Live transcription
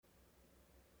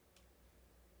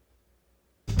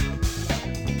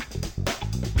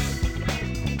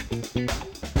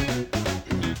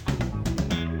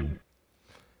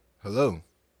Hello,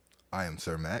 I am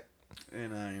Sir Mac,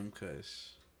 And I am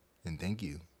Kush. and thank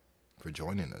you for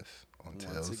joining us on Once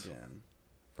Tales again.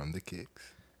 from the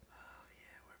Kicks. Oh,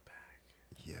 yeah, we're back.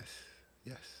 Yes,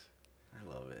 yes. I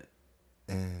love it.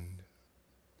 And,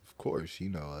 of course, you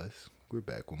know us. We're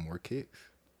back with more kicks.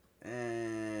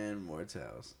 And more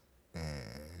towels.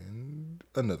 And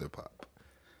another pop.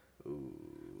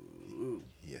 Ooh.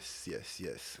 Yes.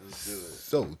 Let's do it.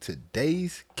 So,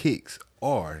 today's kicks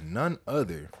are none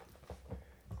other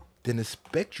than the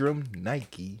Spectrum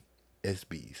Nike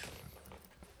SBs.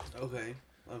 Okay.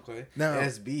 Now-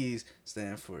 SBs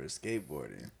stand for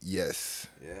skateboarding. Yes.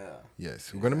 Yeah.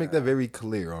 Yes. We're going to make that very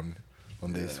clear on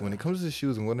this. Yeah. When it comes to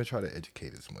shoes, I'm going to try to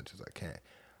educate as much as I can.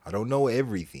 I don't know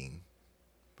everything,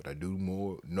 but I do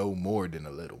know more than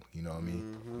a little. You know what I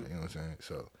mean? Mm-hmm. You know what I'm saying?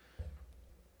 So,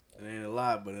 It ain't a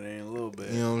lot, but it ain't a little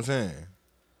bit. you know what I'm saying?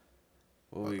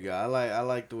 What we got? I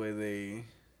like the way they.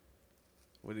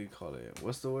 What do you call it?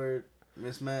 What's the word?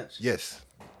 Mismatch? Yes.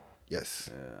 Yeah,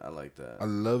 I like that. I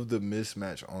love the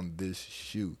mismatch on this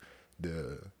shoe.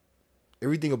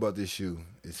 Everything about this shoe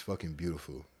is fucking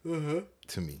beautiful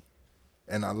to me.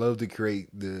 And I love the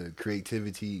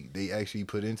creativity they actually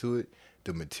put into it,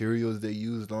 the materials they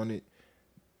used on it,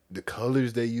 the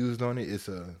colors they used on it. It's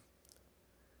a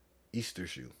Easter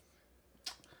shoe.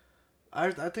 I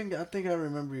think I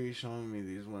remember you showing me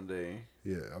these one day.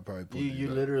 Yeah, I probably pulled You these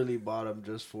up. literally bought them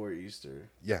just for Easter.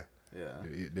 Yeah, Yeah.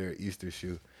 they're an Easter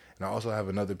shoe. And I also have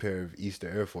another pair of Easter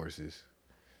Air Forces.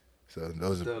 So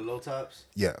those are, The low tops?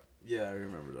 yeah, Yeah, I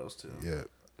remember those too. yeah.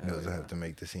 Hell Those yeah. I have to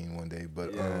make the scene one day.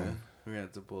 But Yeah, we're gonna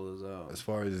have to pull those out. as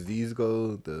far as these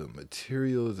go, the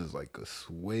materials is like a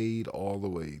suede all the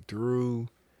way through.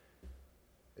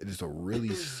 It is a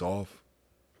really soft,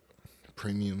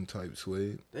 premium type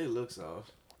suede. They look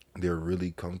soft. They're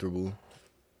really comfortable.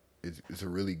 It's a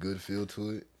really good feel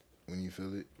to it when you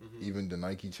feel it. Mhm. Even the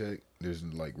Nike check, there's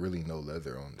like really no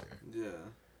leather on there. Yeah.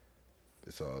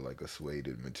 It's all like a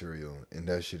suede material, and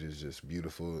that shit is just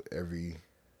beautiful. Every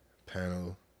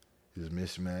panel is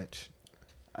mismatched.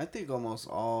 I think almost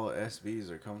all SBs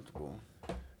are comfortable.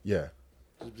 Yeah,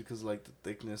 Just because like the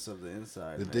thickness of the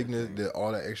inside. the and thickness, everything.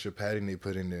 all the extra padding they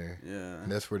put in there. Yeah.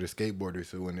 And that's for the skateboarders,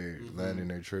 so when they're Mhm. landing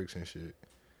their tricks and shit.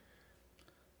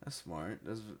 That's smart.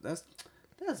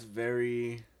 That's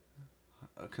very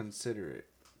considerate.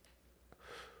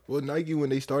 Well, Nike, when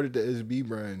they started the SB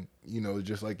brand, you know,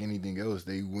 just like anything else,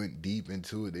 they went deep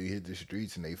into it. They hit the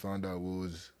streets and they found out what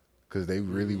was, because they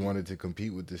really Mhm. wanted to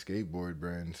compete with the skateboard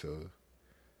brand. So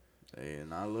Hey,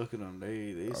 and I look at them.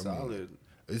 They I solid.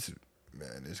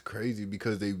 it's crazy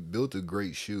because they built a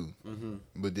great shoe,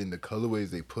 but then the colorways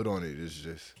they put on it is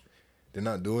just, they're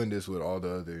not doing this with all the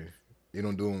other. They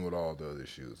don't do them with all the other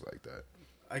shoes like that.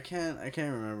 I can't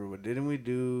remember, but did we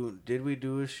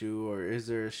do a shoe, or is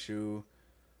there a shoe?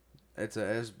 It's a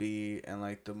SB, and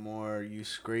like the more you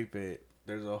scrape it,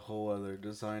 there's a whole other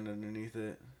design underneath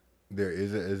it. There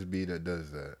is a SB that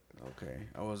does that. Okay,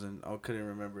 I couldn't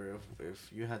remember if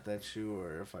you had that shoe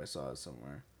or if I saw it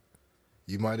somewhere.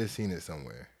 You might have seen it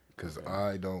somewhere, because Okay.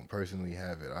 I don't personally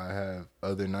have it. I have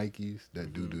other Nikes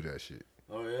that do that shit.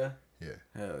 Oh yeah. Yeah.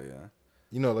 Hell yeah.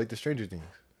 You know, like the Stranger Things.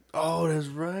 Oh, that's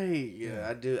right. Yeah,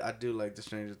 Yeah. I do like the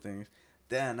Stranger Things.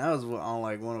 Damn, that was on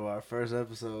like one of our first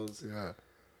episodes. Yeah.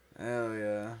 Hell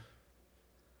yeah.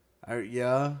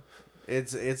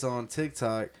 It's on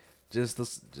TikTok. Just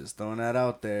throwing that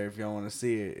out there if y'all want to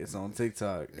see it. It's on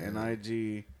TikTok and Yeah.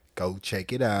 IG. Go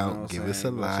check it out. You know what I'm Give us a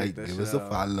saying? Go check like. that Give shit us a out.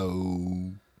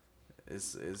 follow.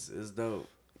 It's dope.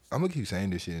 I'm going to keep saying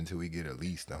this shit until we get at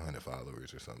least 100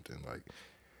 followers or something. Like,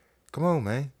 come on,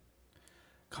 man.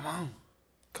 Come on.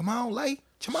 Come on, like.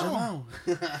 Come on.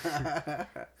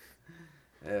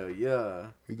 Hell yeah.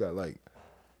 We got like,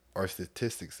 our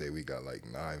statistics say we got like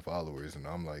 9 followers. And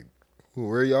I'm like,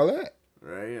 where y'all at?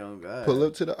 Right on God. Pull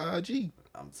up to the IG.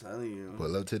 I'm telling you.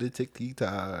 Pull up to the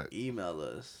TikTok. Email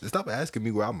us. Stop asking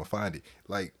me where I'm going to find it.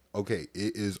 Like, okay,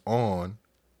 it is on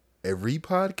every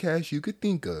podcast you could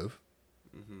think of.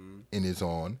 And it's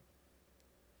on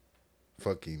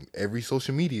fucking every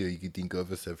social media you could think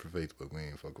of except for Facebook. We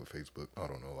ain't fuck with Facebook. I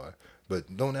don't know why.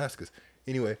 But don't ask us.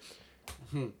 Anyway,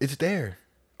 it's there.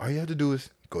 All you have to do is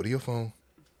go to your phone.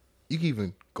 You can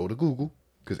even go to Google,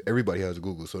 because everybody has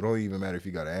Google. So it don't even matter if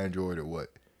you got an Android or what.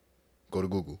 Go to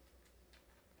Google.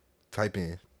 Type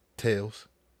in Tales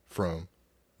from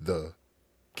the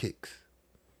Kicks.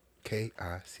 Kicks.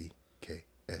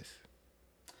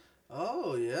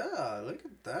 Oh yeah, look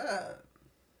at that.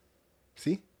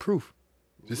 See? Proof.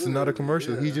 This is not a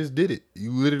commercial. He just did it.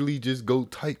 You literally just go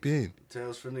type in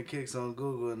Tales from the Kicks on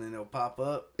Google and then it'll pop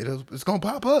up. It's gonna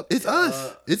pop up. It's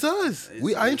us. It's us.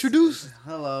 I introduced.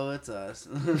 Hello, it's us.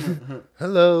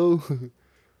 Hello.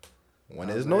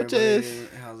 Buenas noches.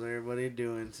 How's everybody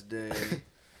doing today?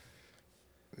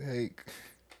 Hey,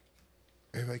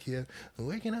 everybody here.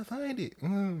 Where can I find it?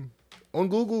 On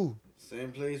Google.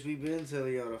 Same place we've been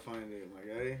telling y'all to find it, my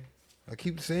guy. I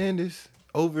keep saying this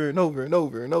over and over and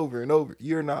over and over and over.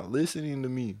 You're not listening to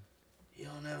me. You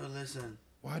don't never listen.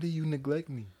 Why do you neglect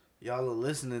me? Y'all are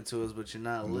listening to us, but you're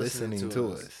not listening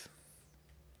to us.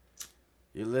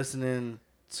 You're listening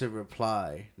to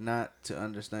reply, not to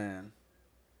understand.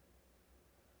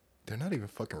 They're not even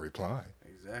fucking replying.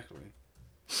 Exactly.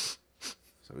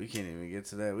 So we can't even get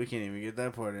to that. We can't even get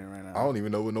that part in right now. I don't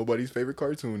even know what nobody's favorite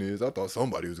cartoon is. I thought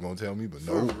somebody was gonna tell me, but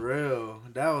no. For real.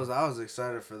 I was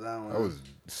excited for that one. I was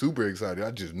super excited.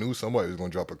 I just knew somebody was gonna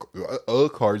drop a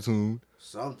cartoon.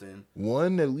 Something.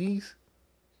 One at least.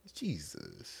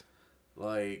 Jesus.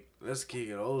 Like, let's kick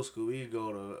it old school. We could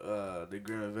go to The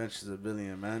Grim Adventures of Billy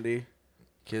and Mandy.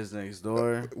 Kids Next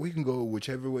Door. We can go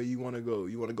whichever way you want to go.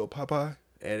 You want to go Popeye?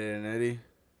 Eddie and Eddie.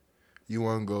 You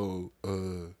want to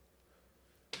go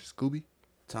Scooby?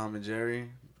 Tom and Jerry.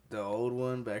 The old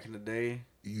one back in the day.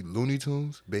 You Looney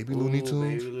Tunes? Baby Looney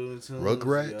Tunes? Baby Looney Tunes.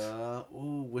 Rugrats? Yeah.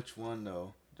 Ooh, which one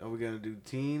though? Are we going to do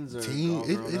teens or teen?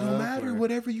 It don't matter. Or...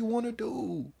 Whatever you want to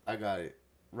do. I got it.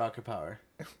 Rocket Power.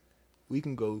 We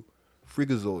can go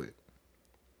Freakazoid.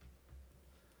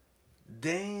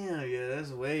 Damn, yeah,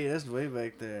 that's way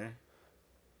back there.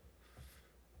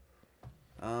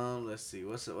 Let's see.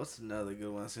 What's another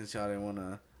good one since y'all didn't want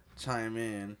to chime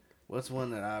in? What's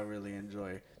one that I really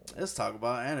enjoy? Let's talk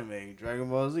about anime. Dragon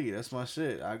Ball Z. That's my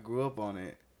shit. I grew up on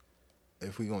it.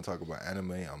 If we gonna talk about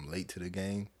anime, I'm late to the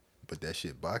game, but that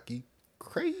shit Baki,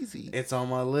 crazy. It's on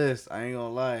my list. I ain't gonna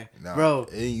lie, nah, bro.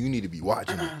 You need to be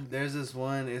watching it. There's this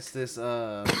one. It's this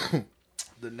the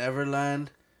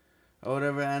Neverland or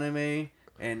whatever anime,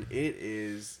 and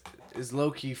it's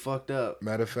low key fucked up.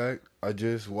 Matter of fact, I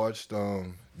just watched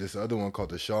this other one called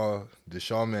the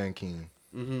Shaman King.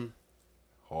 Mm-hmm.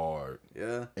 Hard.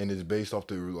 Yeah. And it's based off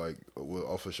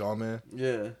off of Shaman.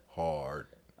 Yeah. Hard.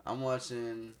 I'm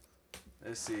watching.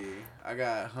 Let's see. I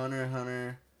got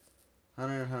Hunter. I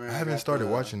haven't started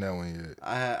watching that one yet.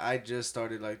 I just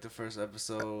started like the first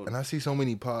episode. And I see so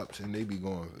many pops and they be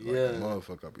going like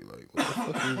motherfucker. I be like, what the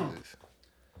fuck is this?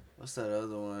 What's that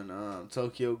other one?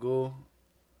 Tokyo Ghoul.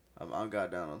 I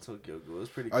got down on Tokyo Ghoul. It's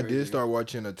pretty crazy. I did start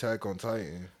watching Attack on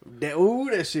Titan.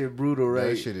 That shit brutal,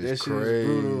 right? That shit is crazy.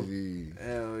 Brutal.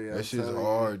 Hell yeah. That shit's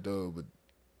hard though, but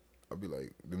I be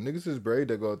like, them niggas is brave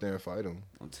that go out there and fight them.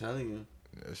 I'm telling you.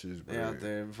 That shit's brave. They out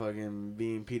there fucking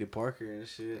being Peter Parker and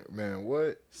shit. Man,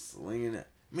 what? Slinging it.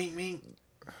 Mink.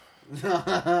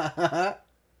 Here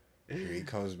he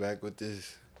comes back with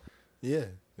this. Yeah,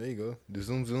 there you go. The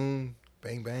zoom,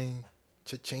 bang bang,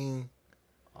 cha-ching.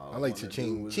 I like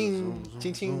cha-ching. Ching,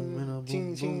 ching, ching,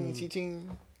 ching, ching, ching,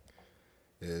 ching.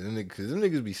 Yeah, them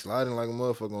niggas be sliding like a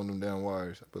motherfucker on them damn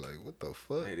wires. I be like, what the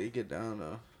fuck? Hey, they get down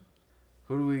though.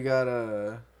 Who do we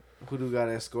got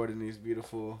escorting these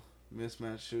beautiful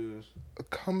mismatched shoes?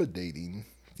 Accommodating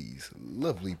these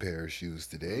lovely pair of shoes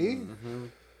today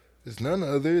is none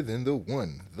other than the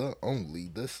one, the only,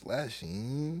 the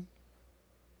slashing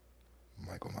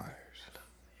Michael Myers.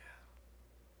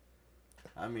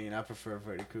 I mean, I prefer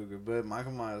Freddy Krueger, but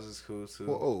Michael Myers is cool too.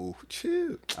 Whoa,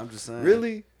 chill. I'm just saying.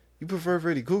 Really? You prefer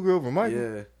Freddy Krueger over Michael?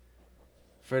 Yeah.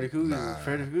 Freddy Krueger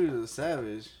is a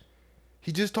savage.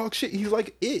 He just talks shit. He's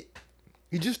like it.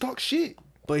 He just talks shit.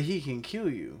 But he can kill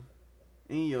you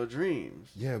in your dreams.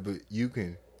 Yeah, but you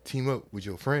can team up with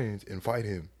your friends and fight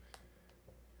him.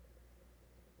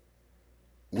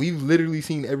 We've literally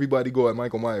seen everybody go at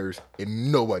Michael Myers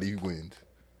and nobody wins.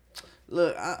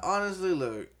 Look,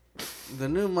 the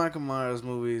new Michael Myers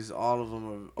movies, all of them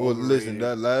are overrated. Well, listen,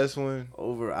 that last one.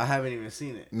 I haven't even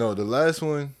seen it. No, the last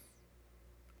one,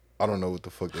 I don't know what the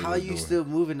fuck they were doing. How you still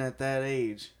moving at that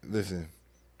age? Listen,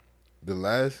 the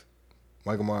last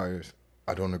Michael Myers,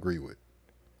 I don't agree with.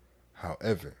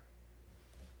 However,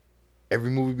 every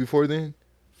movie before then,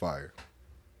 fire.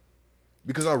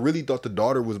 Because I really thought the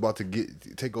daughter was about to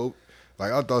take over.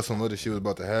 Like, I thought some other shit was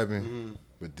about to happen. Mm-hmm.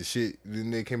 But the shit,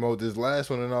 then they came out with this last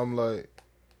one, and I'm like,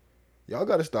 y'all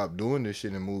got to stop doing this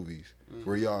shit in movies.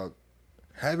 Where y'all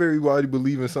have everybody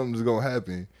believing something's going to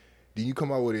happen. Then you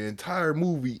come out with an entire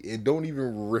movie and don't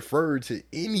even refer to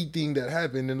anything that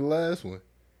happened in the last one.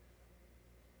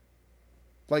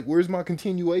 Like, where's my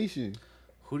continuation?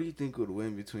 Who do you think would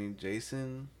win between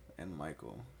Jason and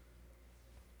Michael?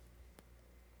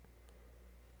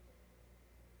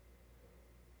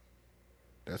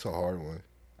 That's a hard one.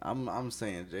 I'm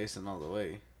saying Jason all the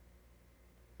way.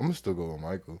 I'm gonna still go with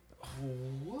Michael.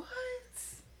 What?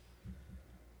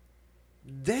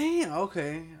 Damn.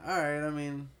 Okay. All right. I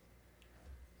mean.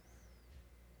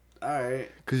 All right.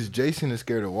 Cause Jason is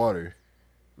scared of water,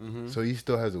 Mm-hmm. so he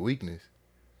still has a weakness.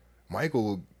 Michael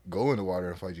will go in the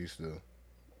water and fight you still.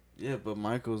 Yeah, but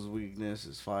Michael's weakness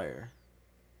is fire.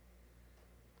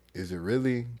 Is it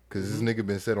really? Cause this nigga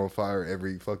been set on fire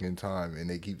every fucking time, and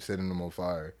they keep setting him on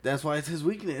fire. That's why it's his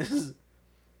weakness.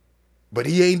 But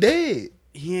he ain't dead.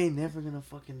 He ain't never gonna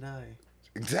fucking die.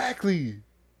 Exactly.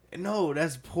 No,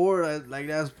 that's poor. Like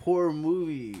that's poor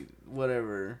movie.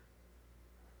 Whatever.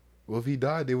 Well, if he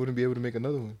died, they wouldn't be able to make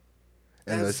another one.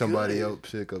 Unless That's somebody good. else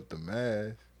pick up the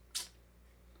mask.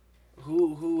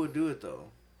 Who would do it though?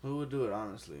 Who would do it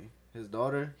honestly? His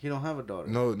daughter? He don't have a daughter.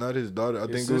 No, not his daughter. I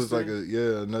think it was like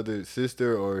another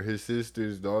sister or his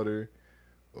sister's daughter,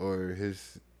 or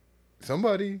his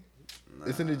somebody. Nah,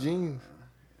 it's in the genes.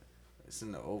 It's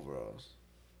in the overalls,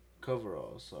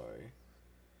 coveralls. Sorry.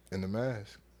 In the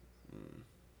mask.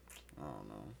 I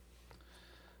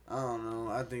don't know.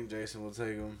 I think Jason will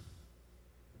take him.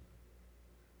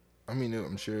 I mean,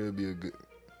 I'm sure it'd be a good.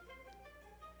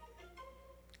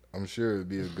 I'm sure it'd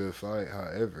be a good fight.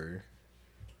 However,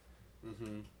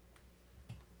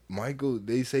 Michael.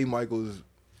 They say Michael's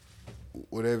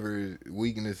whatever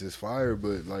weakness is fire,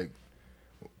 but like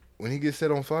when he gets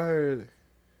set on fire,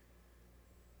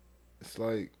 it's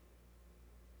like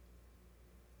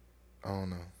I don't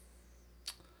know.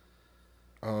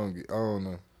 I don't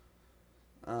know.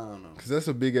 Cause that's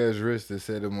a big ass risk to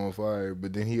set him on fire,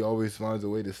 but then he always finds a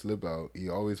way to slip out. He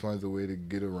always finds a way to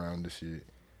get around the shit.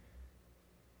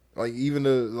 Like even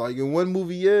in one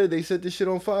movie, they set the shit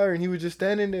on fire and he was just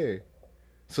standing there.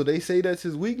 So they say that's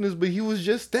his weakness, but he was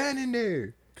just standing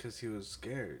there. Cause he was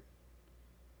scared.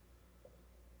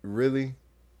 Really?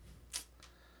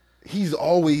 He's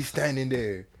always standing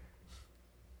there.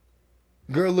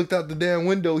 Girl looked out the damn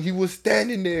window. He was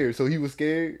standing there. So he was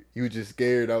scared. He was just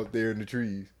scared out there in the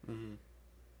trees.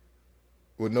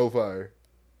 With no fire.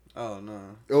 Oh, no.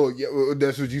 Oh, yeah. Well,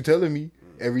 that's what you telling me.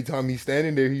 Every time he's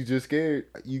standing there, he's just scared.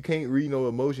 You can't read no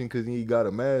emotion because he got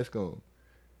a mask on.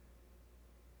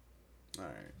 All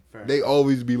right. Fair They enough.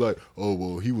 always be like, oh,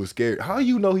 well, he was scared. How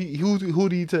you know who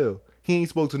did he tell? He ain't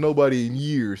spoke to nobody in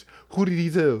years. Who did he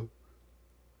tell?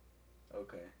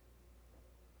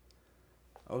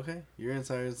 Okay, you're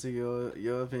entitled to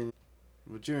your opinion,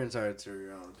 but you're entitled to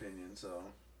your own opinion. So,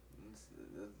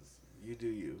 you do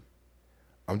you.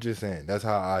 I'm just saying that's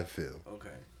how I feel.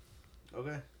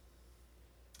 Okay.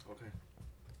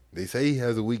 They say he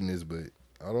has a weakness, but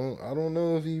I don't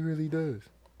know if he really does.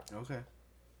 Okay,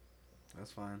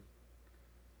 that's fine.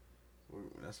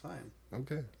 That's fine.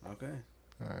 Okay. All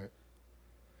right.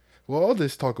 Well, all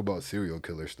this talk about serial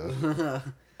killer stuff.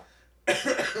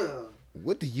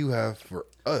 What do you have for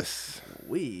us?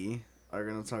 We are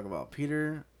going to talk about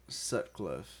Peter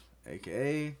Sutcliffe,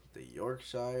 a.k.a. the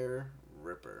Yorkshire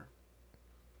Ripper.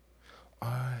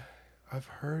 I've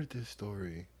heard this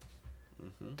story.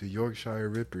 The Yorkshire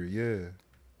Ripper, yeah.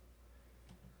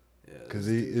 Because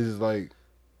he is like,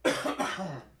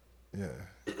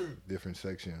 different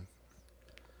section.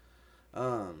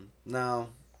 Now,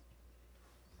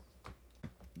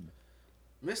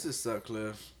 Mr.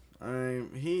 Sutcliffe,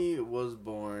 he was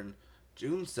born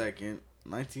June 2nd,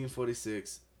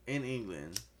 1946 in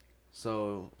England.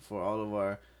 So, for all of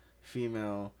our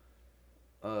female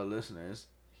listeners,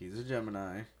 he's a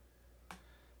Gemini.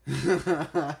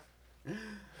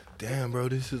 Damn, bro,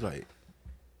 this is like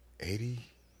 80,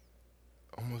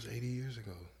 almost 80 years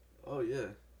ago. Oh, yeah.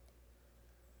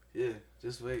 Yeah,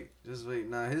 just wait.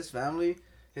 Now, his family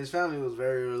was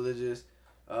very religious.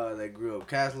 They grew up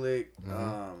Catholic.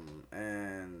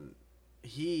 And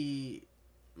he,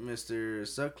 Mr.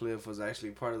 Sutcliffe, was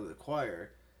actually part of the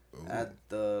choir at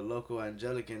the local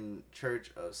Anglican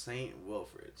Church of St.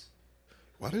 Wilfrid's.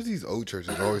 Why do these old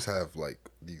churches always have, like,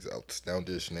 these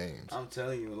outlandish names? I'm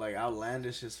telling you, like,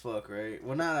 outlandish as fuck, right?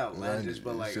 Well, not outlandish,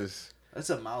 but, like, it's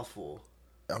a mouthful.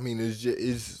 I mean,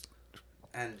 it's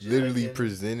literally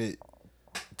presented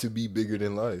to be bigger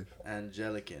than life.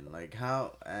 Anglican. Like,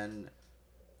 how, and,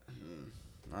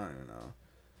 I don't even know.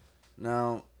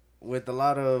 Now, with a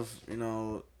lot of,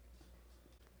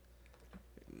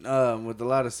 with a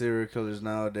lot of serial killers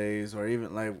nowadays, or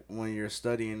even like when you're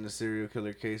studying the serial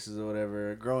killer cases or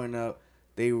whatever, growing up,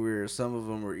 some of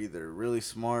them were either really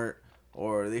smart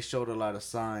or they showed a lot of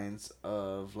signs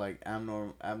of like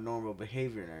abnormal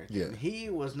behavior and everything. Yeah. He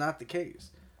was not the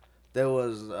case. There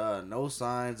was no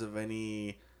signs of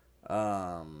any,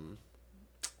 I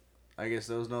guess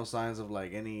there was no signs of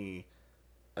like any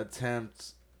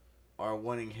attempts are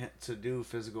wanting to do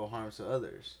physical harm to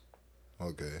others.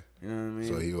 Okay. You know what I mean?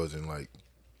 So he wasn't like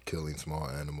killing small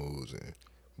animals and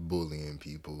bullying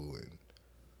people and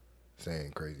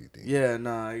saying crazy things. Yeah,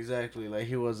 nah, exactly. Like,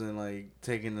 he wasn't, like,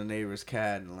 taking the neighbor's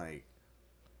cat and, like,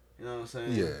 you know what I'm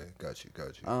saying? Yeah, got you.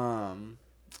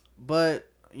 But,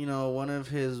 you know, one of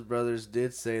his brothers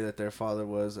did say that their father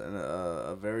was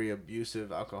a very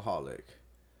abusive alcoholic.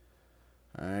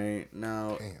 Alright,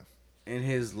 now, Damn. in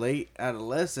his late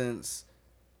adolescence,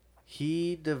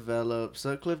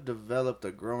 Sutcliffe developed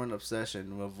a growing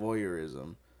obsession with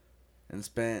voyeurism and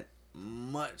spent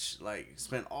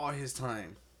all his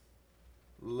time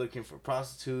looking for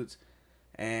prostitutes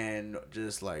and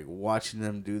just like watching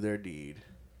them do their deed.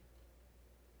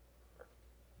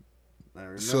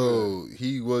 So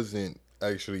he wasn't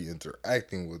actually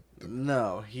interacting with the...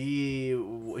 No,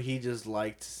 he just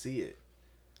liked to see it.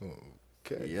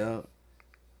 Okay. Yep.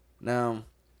 Now,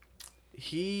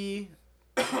 he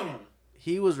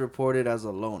was reported as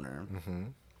a loner. Mm-hmm.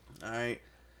 All right.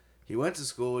 He went to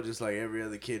school just like every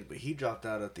other kid, but he dropped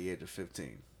out at the age of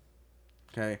 15.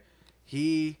 Okay.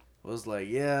 He was like,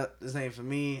 yeah, this ain't for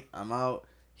me. I'm out.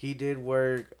 He did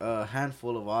work a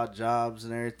handful of odd jobs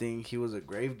and everything. He was a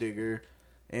grave digger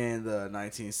in the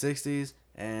 1960s.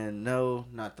 And no,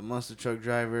 not the monster truck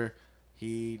driver.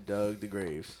 He dug the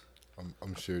graves.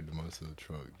 I'm sure the monster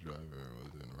truck driver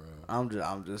wasn't around.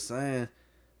 I'm just saying.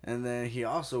 And then he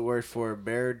also worked for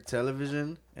Baird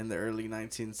Television in the early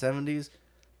 1970s.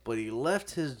 But he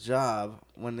left his job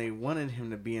when they wanted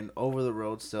him to be an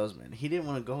over-the-road salesman. He didn't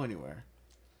want to go anywhere.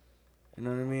 You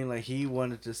know what I mean? Like, he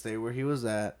wanted to stay where he was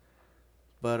at.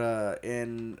 But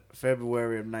in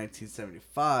February of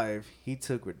 1975, he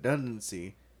took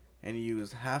redundancy and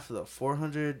used half of the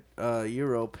 400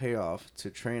 euro payoff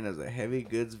to train as a heavy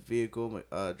goods vehicle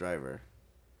driver.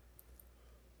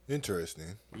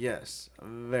 Interesting. Yes,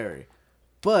 very.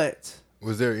 But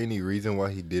was there any reason why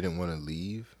he didn't want to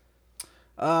leave?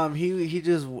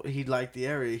 He liked the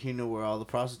area. He knew where all the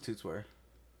prostitutes were.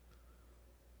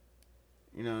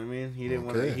 You know what I mean? He didn't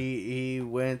want to. He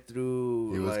went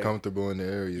through. He was like, comfortable in the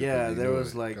area. Yeah, there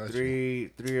was like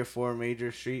three or four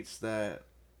major streets that,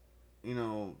 you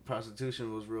know,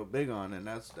 prostitution was real big on, and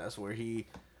that's where he.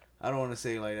 I don't want to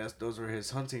say like those were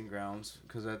his hunting grounds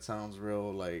because that sounds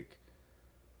real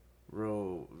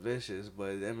vicious,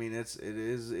 but I mean it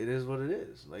is what it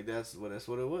is. Like that's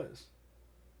what it was.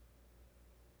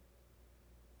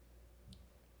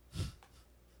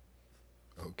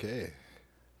 Okay.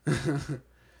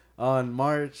 On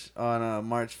March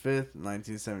 5th,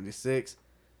 1976,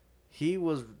 he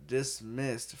was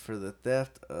dismissed for the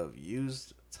theft of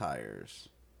used tires.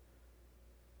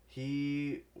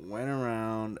 He went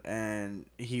around and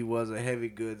he was a heavy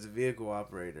goods vehicle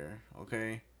operator,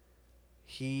 okay?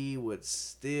 He would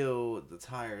steal the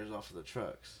tires off of the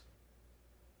trucks.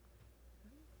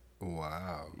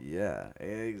 Wow. Yeah,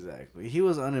 exactly. He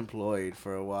was unemployed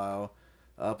for a while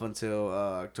up until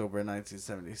October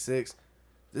 1976.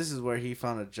 This is where he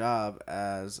found a job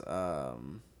as a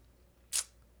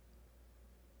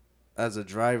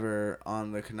driver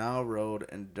on the Canal Road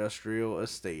Industrial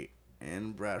Estate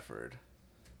in Bradford.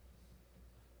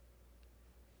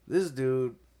 This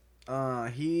dude,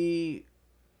 as he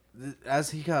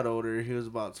got older, he was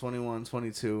about 21,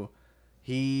 22,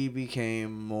 he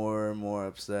became more and more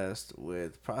obsessed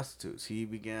with prostitutes. He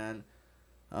began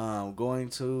going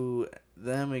to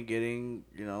them and getting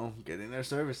their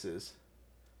services.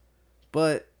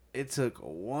 But it took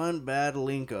one bad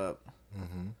link up,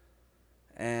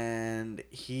 and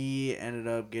he ended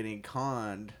up getting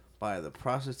conned by the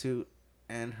prostitute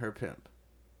and her pimp.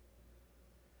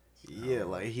 Yeah,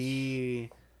 like he,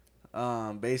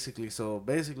 basically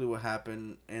what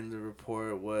happened in the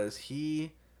report was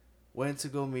he went to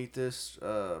go meet this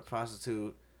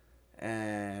prostitute,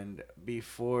 and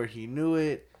before he knew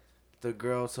it, the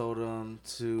girl told him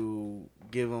to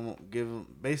give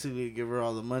her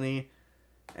all the money.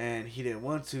 And he didn't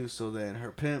want to, so then her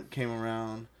pimp came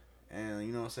around and,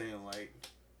 you know what I'm saying, like,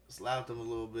 slapped him a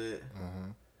little bit.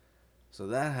 So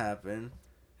that happened.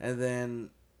 And then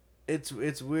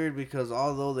it's weird because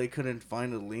although they couldn't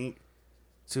find a link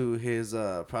to his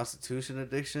prostitution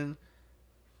addiction,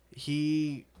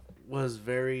 he was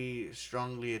very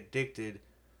strongly addicted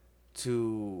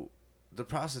to the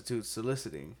prostitutes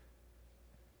soliciting.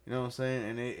 You know what I'm saying?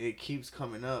 And it keeps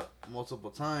coming up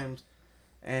multiple times.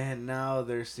 And now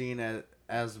they're seen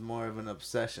as more of an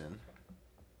obsession.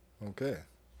 Okay.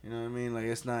 You know what I mean? Like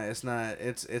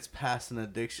it's past an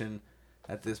addiction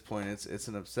at this point. It's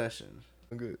an obsession.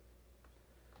 Good.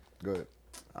 Go ahead.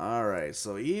 All right.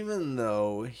 So even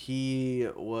though he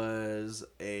was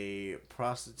a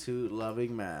prostitute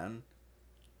loving man,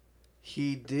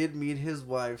 he did meet his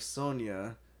wife,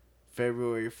 Sonia,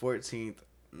 February 14th,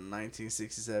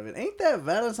 1967. Ain't that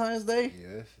Valentine's Day?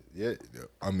 Yes. Yeah.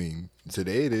 I mean,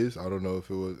 today it is. I don't know if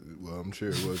it was. Well, I'm sure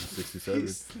it was in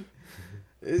 67.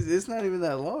 It's not even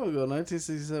that long ago.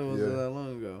 1967 wasn't that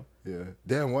long ago. Yeah.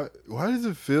 Damn, why does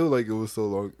it feel like it was so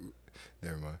long?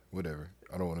 Never mind. Whatever.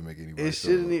 I don't want to make anybody. It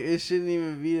shouldn't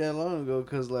even be that long ago,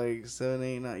 cause like 7,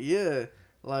 8, 9. Yeah,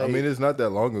 like I mean, it's not that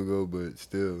long ago, but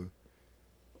still.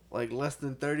 Like less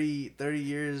than 30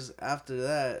 years after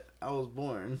that, I was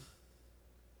born.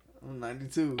 I'm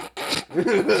 92.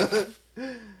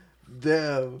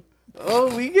 Damn.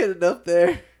 Oh, we getting up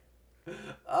there.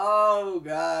 Oh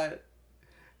God.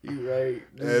 You right.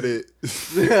 Edit.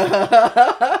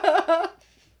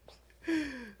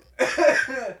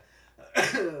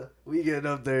 We getting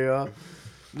up there, y'all.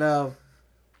 Now,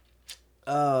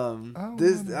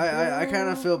 I kind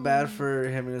of feel bad for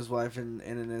him and his wife in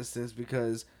an instance,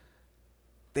 because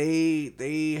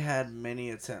they had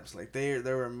many attempts. Like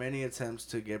there were many attempts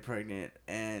to get pregnant,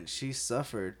 and she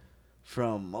suffered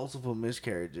from multiple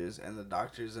miscarriages, and the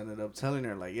doctors ended up telling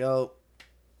her like, "Yo,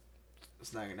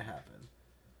 it's not gonna happen.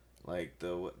 Like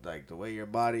the way your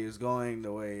body is going,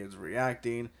 the way it's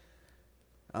reacting,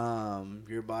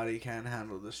 your body can't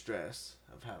handle the stress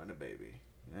of having a baby."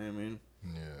 You know what I mean?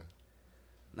 Yeah.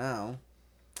 Now,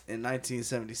 in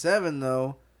 1977,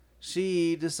 though,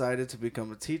 she decided to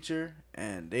become a teacher,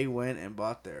 and they went and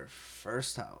bought their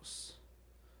first house.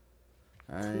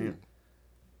 All right. Cool.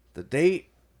 The date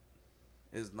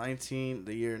is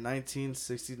the year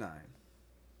 1969.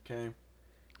 Okay.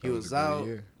 He was out.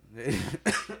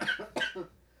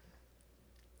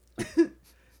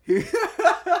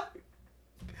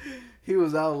 He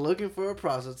was out looking for the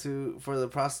prostitute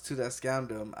that scammed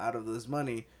him out of this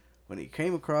money when he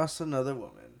came across another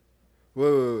woman.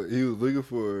 Whoa, he was looking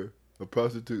for a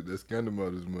prostitute that scammed him out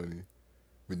of his money,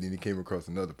 but then he came across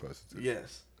another prostitute.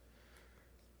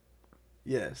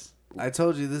 Yes. I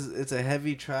told you it's a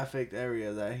heavy trafficked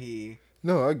area that he.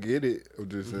 No, I get it. I'm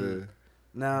just saying.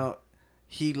 Now,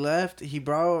 he left. He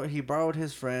borrowed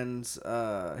his friend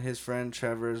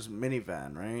Trevor's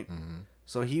minivan, right? Mm-hmm.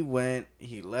 So he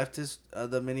left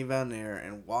the minivan there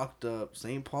and walked up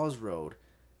St. Paul's Road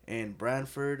in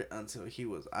Brantford until he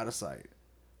was out of sight.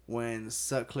 When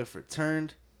Sutcliffe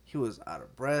returned, he was out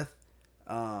of breath,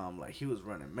 like he was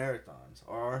running marathons,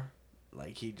 or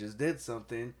like he just did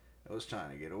something and was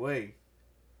trying to get away.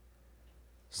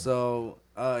 So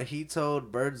he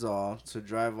told Birdsall to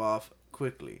drive off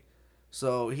quickly.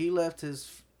 So he left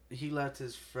his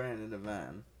friend in the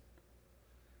van.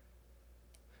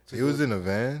 He was in a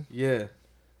van? Yeah.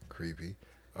 Creepy.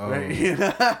 Right?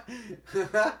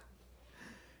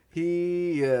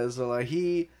 So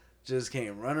he just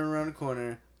came running around the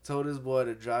corner, told his boy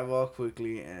to drive off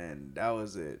quickly, and that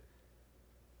was it.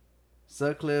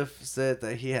 Sutcliffe said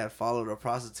that he had followed a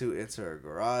prostitute into her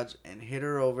garage and hit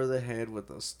her over the head with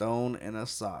a stone and a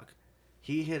sock.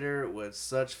 He hit her with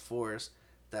such force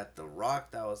that the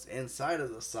rock that was inside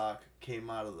of the sock came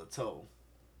out of the toe.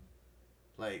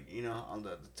 Like, on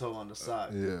the toe on the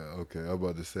sock. Yeah, okay. I'm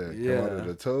about to say, came out of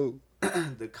the toe.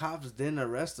 The cops didn't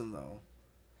arrest him, though.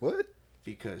 What?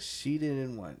 Because she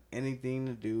didn't want anything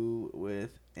to do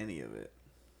with any of it.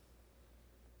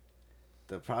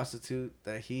 The prostitute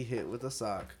that he hit with a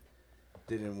sock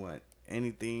didn't want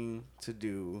anything to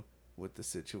do with the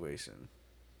situation.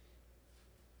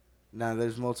 Now,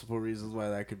 there's multiple reasons why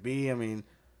that could be. I mean,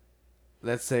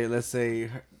 let's say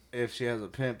if she has a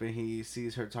pimp and he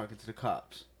sees her talking to the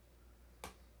cops,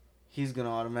 he's going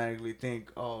to automatically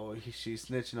think, oh, she's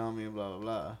snitching on me and blah, blah,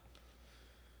 blah.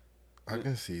 I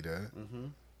can see that. Mm-hmm.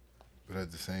 But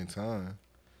at the same time,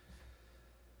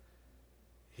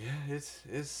 yeah, it's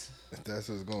if that's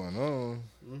what's going on,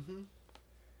 mm-hmm.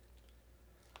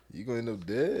 you gonna end up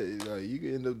dead. Like, you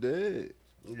can end up dead.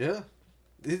 Yeah.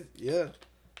 Yeah.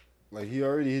 Like, he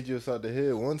already hit you upside the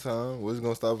head one time. What's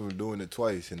gonna stop him from doing it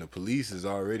twice? And the police is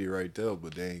already right there,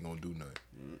 but they ain't gonna do nothing.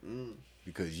 Mm-mm.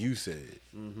 Because you said it.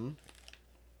 Mm-hmm.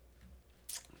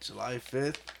 July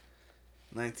 5th,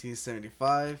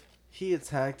 1975, he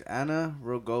attacked Anna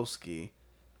Rogowski.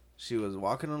 She was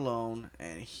walking alone,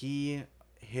 and he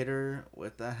hit her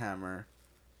with a hammer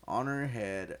on her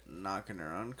head, knocking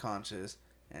her unconscious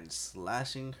and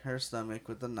slashing her stomach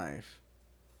with a knife.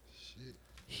 Shit.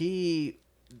 He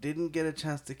didn't get a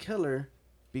chance to kill her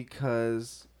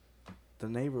because the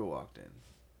neighbor walked in.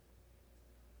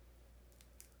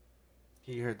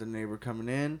 He heard the neighbor coming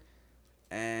in,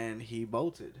 and he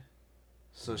bolted.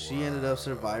 So she ended up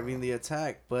surviving the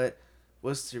attack, but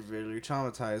was severely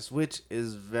traumatized, which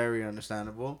is very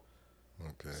understandable.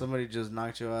 Okay. Somebody just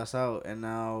knocked your ass out, and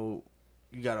now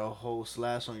you got a whole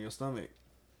slash on your stomach.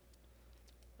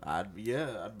 I'd be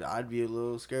a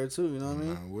little scared too. You know what I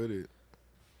mean? Not with it.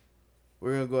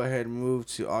 We're gonna go ahead and move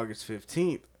to August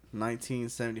 15th,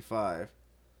 1975.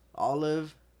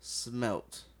 Olive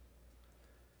Smelt.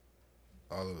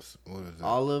 Olive, what is that?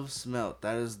 Olive Smelt.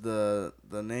 That is the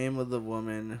name of the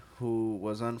woman who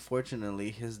was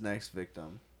unfortunately his next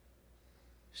victim.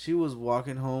 She was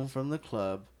walking home from the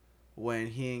club when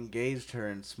he engaged her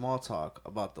in small talk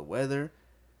about the weather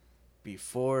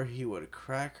before he would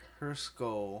crack her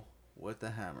skull with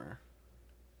a hammer.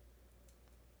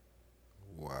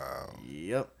 Wow.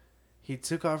 Yep. He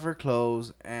took off her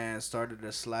clothes and started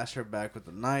to slash her back with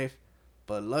a knife,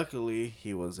 but luckily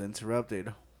he was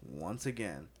interrupted once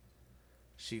again.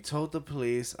 She told the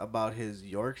police about his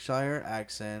Yorkshire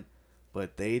accent,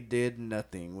 but they did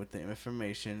nothing with the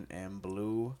information and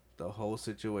blew the whole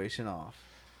situation off.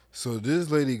 So this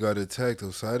lady got attacked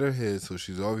upside her head, so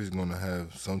she's always gonna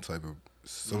have some type of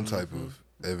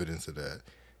evidence of that.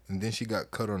 And then she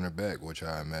got cut on her back, which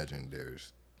I imagine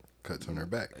there's cuts on her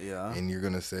back. Yeah. And you're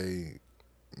gonna say,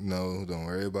 no, don't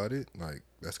worry about it. Like,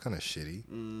 that's kind of shitty.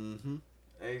 Mm-hmm.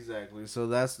 Exactly. So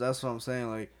that's what I'm saying.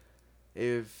 Like,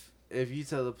 if you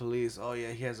tell the police, oh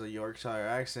yeah, he has a Yorkshire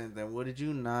accent, then what did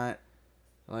you not,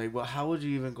 like, well, how would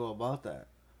you even go about that?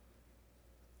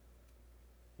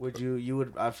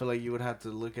 I feel like you would have to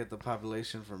look at the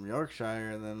population from Yorkshire,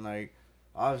 and then, like,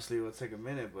 obviously it would take a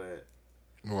minute, but.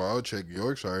 Well, I'll check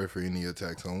Yorkshire for any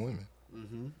attacks on women.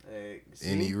 Mm-hmm.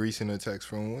 Any recent attacks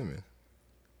from women.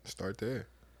 Start there.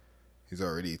 He's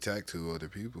already attacked 2 other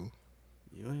people.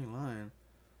 You ain't lying.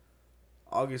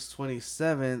 August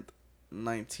 27th,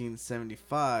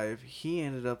 1975, he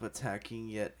ended up attacking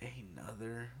yet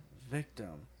another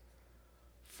victim.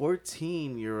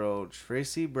 14-year-old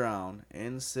Tracy Brown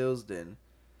in Silsden.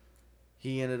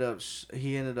 He ended up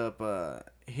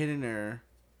hitting her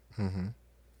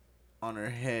on her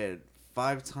head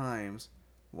 5 times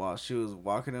while she was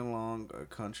walking along a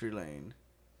country lane.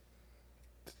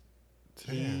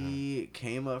 Damn. He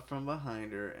came up from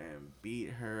behind her and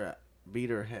beat her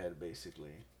head,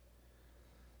 basically.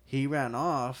 He ran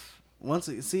off.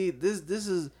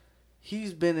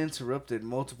 He's been interrupted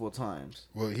multiple times.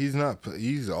 Well, he's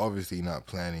obviously not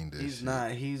planning this. He's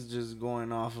not. He's just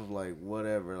going off of, like,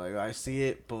 whatever. Like, I see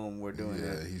it, boom, we're doing it.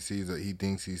 Yeah, he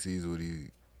thinks he sees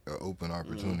an open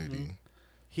opportunity. Mm-hmm.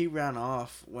 He ran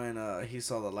off when he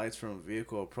saw the lights from a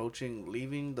vehicle approaching,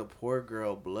 leaving the poor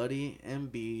girl bloody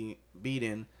and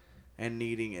beaten and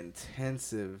needing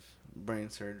intensive brain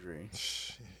surgery.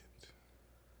 Shit.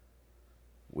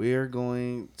 We're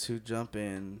going to jump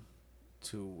in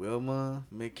to Wilma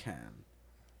McCann,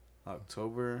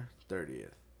 October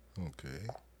 30th. Okay.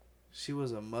 She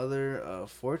was a mother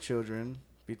of 4 children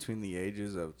between the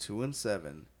ages of 2 and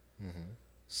 7.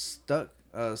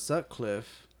 Mm-hmm.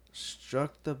 Sutcliffe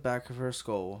struck the back of her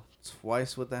skull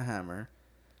twice with a hammer,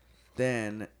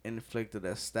 then inflicted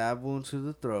a stab wound to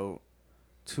the throat,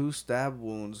 2 stab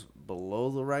wounds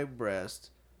below the right breast,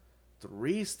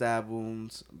 3 stab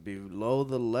wounds below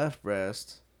the left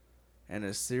breast, and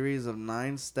a series of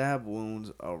 9 stab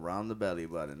wounds around the belly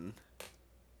button.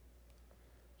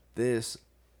 This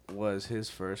was his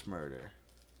first murder.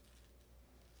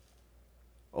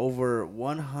 Over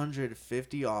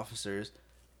 150 officers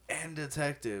and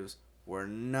detectives were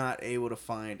not able to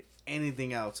find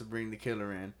anything out to bring the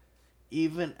killer in,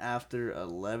 even after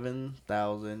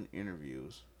 11,000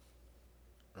 interviews.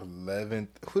 11.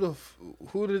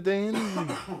 Who did they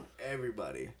interview?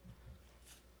 Everybody.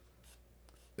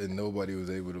 And nobody was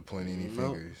able to point any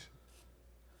fingers.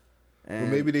 And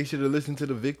well, maybe they should have listened to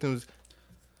the victims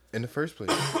in the first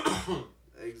place.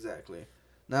 Exactly.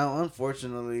 Now,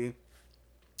 unfortunately,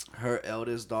 her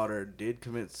eldest daughter did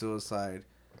commit suicide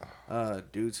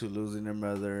due to losing her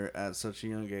mother at such a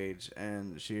young age,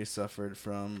 and she suffered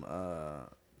from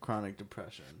chronic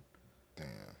depression. Damn.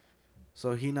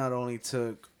 So he not only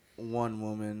took one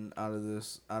woman out of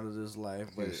this life,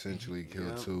 but he essentially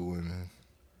killed 2 women.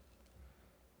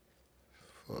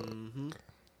 Fuck.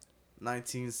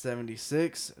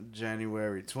 1976,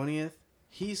 January 20th,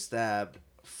 he stabbed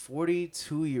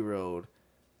 42-year-old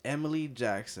Emily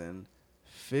Jackson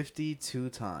 52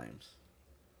 times.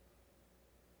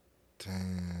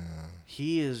 Damn.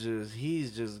 He's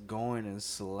just going and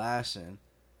slashing.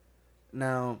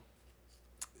 Now,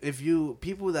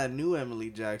 people that knew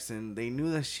Emily Jackson, they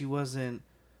knew that she wasn't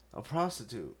a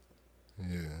prostitute.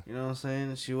 Yeah. You know what I'm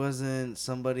saying? She wasn't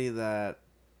somebody that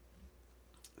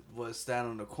was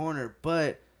standing on the corner,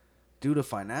 but due to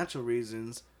financial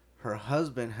reasons, her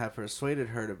husband had persuaded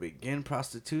her to begin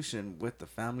prostitution with the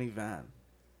family van.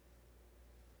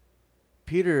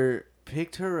 Peter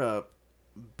picked her up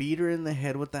beat her in the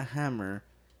head with a hammer,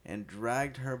 and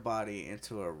dragged her body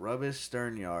into a rubbish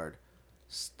stern yard,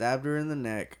 stabbed her in the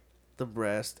neck, the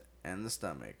breast, and the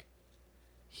stomach.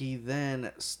 He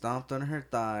then stomped on her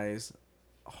thighs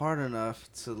hard enough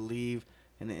to leave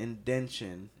an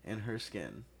indentation in her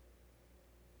skin.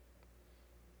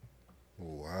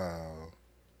 Wow.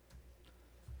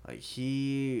 Like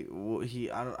I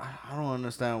don't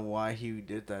understand why he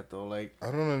did that though. Like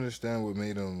I don't understand what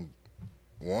made him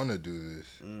want to do this.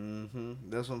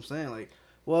 That's what I'm saying. Like,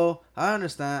 well, I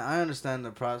understand the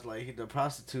the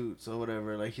prostitutes or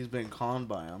whatever. Like he's been conned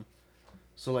by them,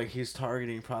 so like he's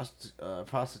targeting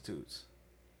prostitutes.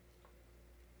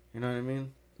 You know what I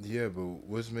mean? Yeah, but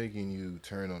what's making you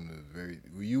turn on the very?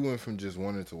 You went from just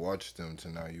wanting to watch them to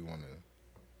now you want to.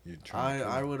 You're trying.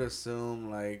 I would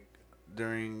assume like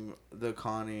during the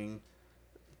conning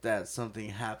that something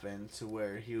happened to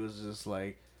where he was just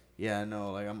like, yeah,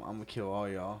 no, like I'm gonna kill all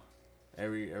y'all,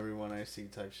 everyone I see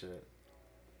type shit.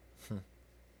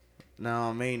 Now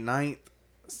on May 9th,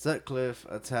 Sutcliffe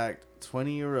attacked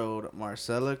 20-year-old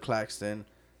Marcella Claxton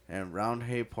in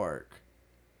Roundhay Park.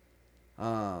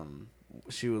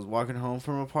 She was walking home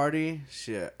from a party.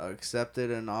 She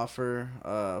accepted an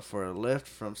offer for a lift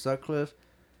from Sutcliffe.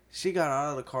 She got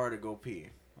out of the car to go pee.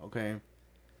 Okay,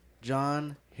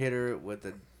 John hit her with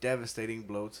a devastating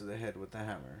blow to the head with a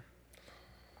hammer.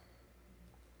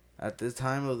 At the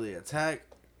time of the attack,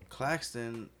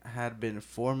 Claxton had been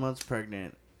 4 months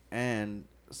pregnant and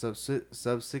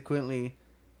subsequently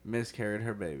miscarried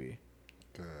her baby.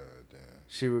 God damn.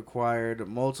 She required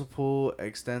multiple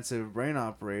extensive brain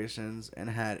operations and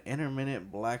had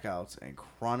intermittent blackouts and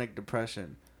chronic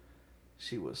depression.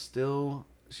 She was still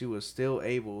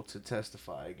able to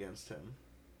testify against him.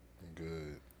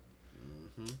 Good.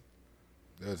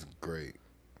 That's great.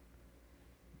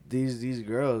 These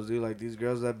girls, dude, like these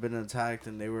girls that have been attacked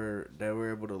and they were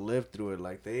able to live through it,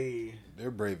 like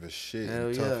they're brave as shit hell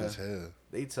and tough yeah. as hell.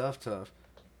 They tough.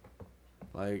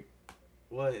 Like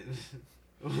what?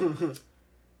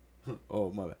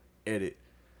 Oh my bad. Edit.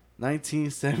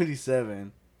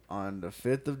 1977 on the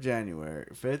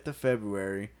 5th of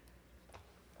February.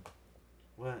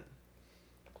 What?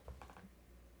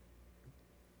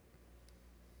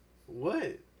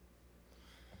 What?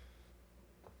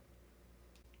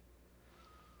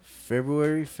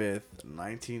 February 5th,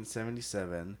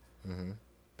 1977,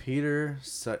 Peter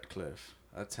Sutcliffe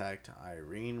attacked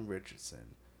Irene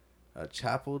Richardson, a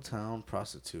Chapeltown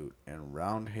prostitute in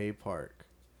Roundhay Park.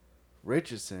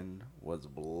 Richardson was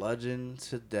bludgeoned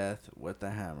to death with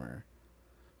a hammer.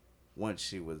 Once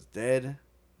she was dead,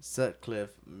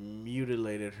 Sutcliffe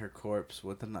mutilated her corpse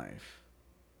with a knife.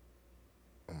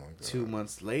 Oh my God. 2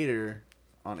 months later,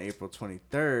 on April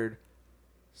 23rd,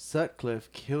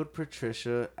 Sutcliffe killed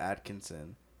Patricia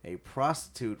Atkinson, a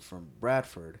prostitute from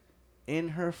Bradford, in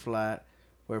her flat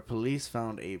where police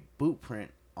found a boot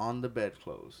print on the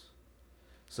bedclothes.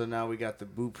 So now we got the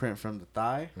boot print from the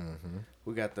thigh.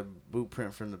 We got the boot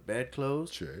print from the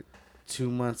bedclothes. Check.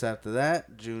 2 months after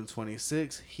that, June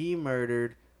 26th, he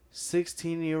murdered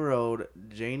 16-year-old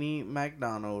Janie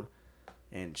MacDonald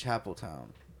in Chapeltown.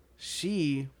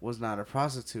 She was not a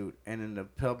prostitute, and in the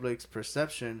public's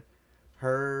perception,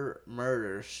 her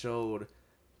murder showed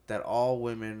that all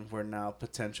women were now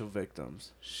potential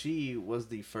victims. She was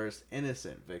the first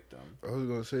innocent victim. I was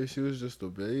gonna say she was just a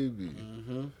baby.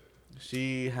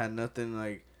 She had nothing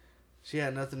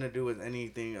to do with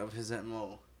anything of his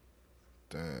MO.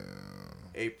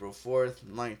 Damn. April 4th,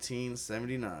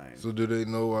 1979. So do they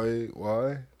know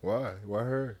why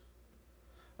her?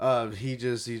 He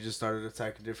just started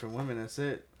attacking different women. That's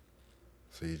it.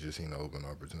 So you just seen an open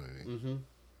opportunity.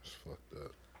 It's fucked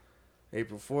up.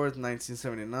 April 4th,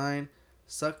 1979,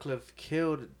 Sutcliffe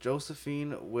killed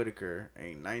Josephine Whitaker,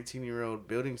 a 19-year-old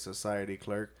building society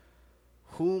clerk,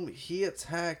 whom he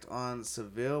attacked on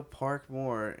Seville Park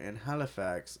Moor in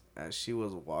Halifax as she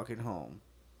was walking home.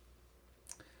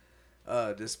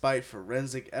 Despite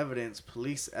forensic evidence,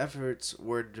 police efforts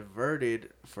were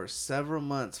diverted for several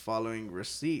months following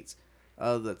receipts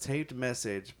of the taped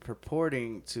message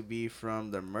purporting to be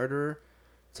from the murderer,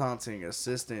 taunting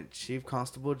Assistant Chief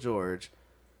Constable George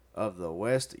of the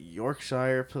West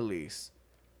Yorkshire Police,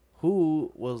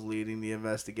 who was leading the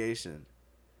investigation.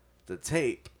 The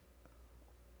tape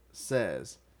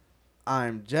says,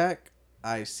 "I'm Jack.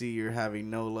 I see you're having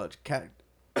no luck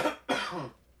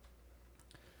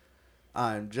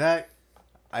I'm Jack.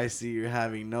 I see you're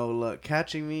having no luck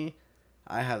catching me.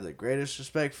 I have the greatest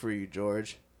respect for you,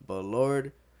 George. But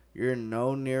Lord, you're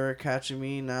no nearer catching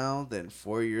me now than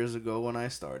 4 years ago when I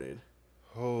started."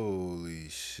 Holy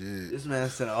shit. This man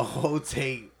sent a whole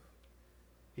tape.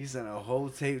 He sent a whole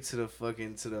tape to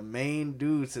the main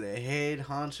dude, to the head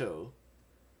honcho.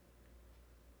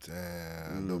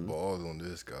 Damn, the balls on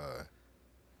this guy.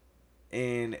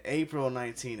 In April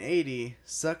 1980,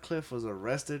 Sutcliffe was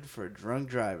arrested for drunk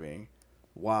driving.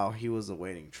 While he was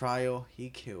awaiting trial, he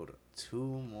killed 2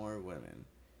 more women.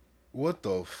 What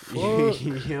the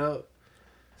fuck? Yup.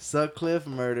 Sutcliffe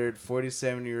murdered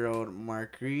 47-year-old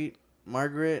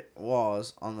Margaret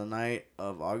Walls on the night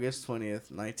of August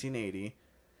 20th, 1980,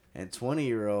 and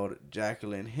 20-year-old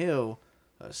Jacqueline Hill,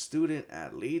 a student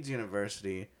at Leeds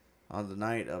University, on the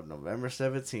night of November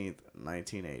 17th,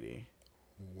 1980.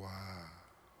 Wow.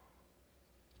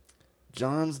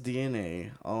 John's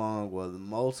DNA, along with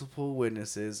multiple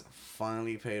witnesses,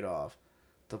 finally paid off.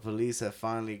 The police had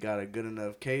finally got a good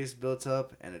enough case built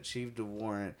up and achieved a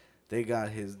warrant. They got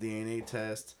his DNA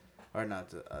test, or not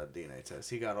the DNA test.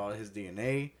 He got all his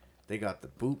DNA. They got the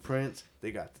boot prints.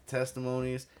 They got the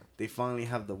testimonies. They finally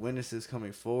have the witnesses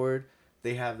coming forward.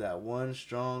 They have that one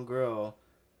strong girl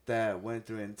that went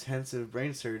through intensive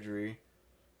brain surgery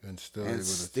and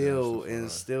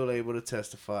still able to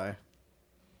testify.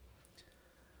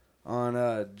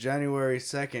 On January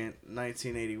 2nd,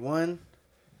 1981,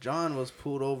 John was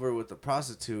pulled over with a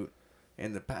prostitute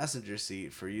in the passenger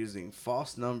seat for using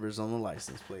false numbers on the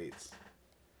license plates.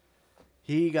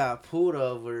 He got pulled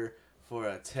over for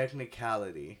a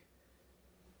technicality.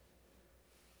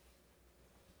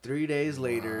 3 days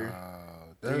later...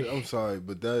 I'm sorry,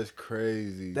 but that's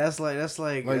crazy. That's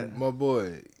like my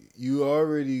boy, you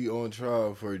already on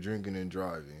trial for drinking and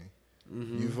driving.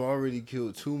 Mm-hmm. You've already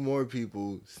killed 2 more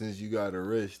people since you got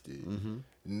arrested. Mm-hmm.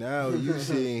 Now you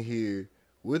sitting here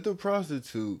with a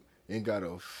prostitute and got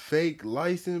a fake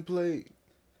license plate.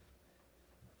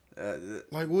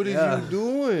 Like, what is you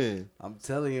doing? I'm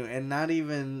telling you, and not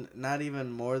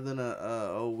even more than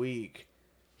a week,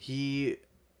 he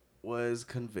was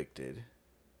convicted.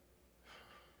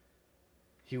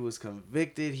 He was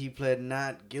convicted. He pled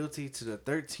not guilty to the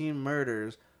 13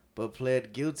 murders, but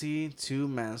pled guilty to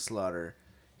manslaughter.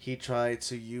 He tried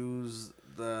to use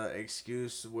the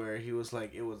excuse where he was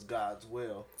like, it was God's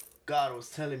will. God was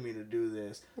telling me to do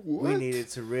this. What? We needed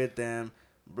to rid them,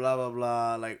 blah, blah,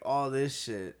 blah, like all this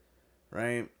shit,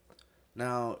 right?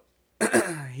 Now,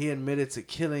 he admitted to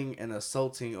killing and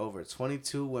assaulting over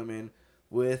 22 women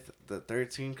with the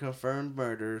 13 confirmed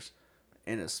murders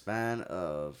in a span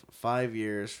of 5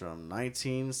 years from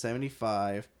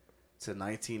 1975 to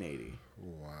 1980.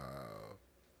 Wow.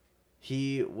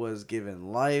 He was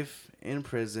given life in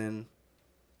prison,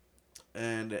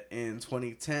 and in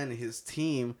 2010, his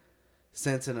team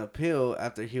sent an appeal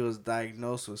after he was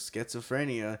diagnosed with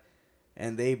schizophrenia,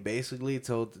 and they basically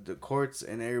told the courts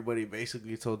and everybody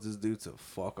basically told this dude to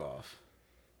fuck off.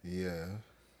 Yeah.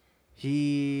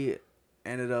 He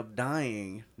ended up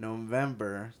dying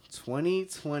November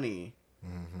 2020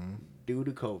 due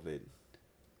to COVID.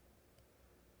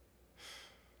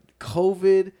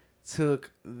 COVID took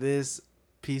this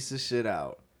piece of shit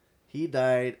out. He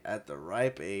died at the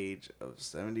ripe age of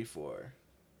 74.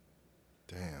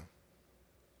 Damn.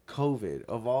 COVID,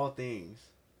 of all things.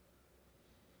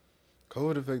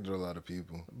 COVID affected a lot of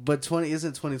people. But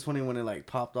isn't 2020 when it like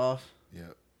popped off?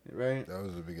 Yep. Right? That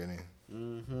was the beginning.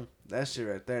 That shit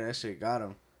right there, that shit got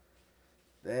him.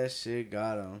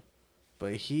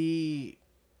 But he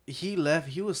left.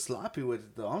 He was sloppy with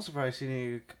it though. I'm surprised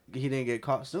he didn't get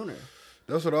caught sooner.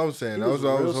 That's what I was saying. I was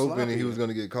hoping that he was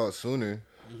gonna get caught sooner.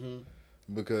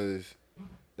 Because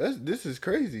this is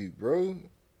crazy, bro.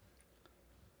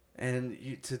 And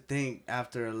to think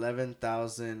after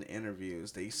 11,000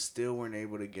 interviews, they still weren't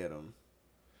able to get him.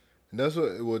 And that's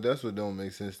what don't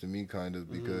make sense to me, kind of,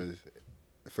 because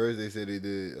first they said they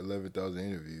did 11,000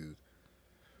 interviews,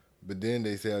 but then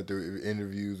they say after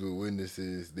interviews with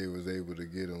witnesses, they was able to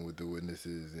get them with the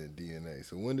witnesses and DNA.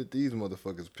 So when did these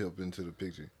motherfuckers pop into the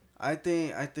picture? I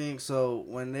think so.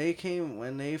 When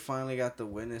they finally got the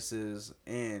witnesses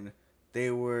in, they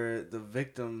were the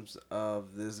victims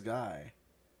of this guy.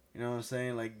 You know what I'm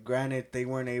saying? Like, granted, they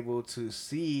weren't able to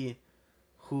see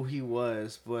who he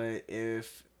was, but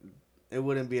if it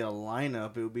wouldn't be a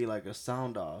lineup, it would be like a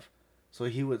sound off. So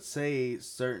he would say a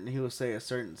certain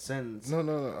sentence.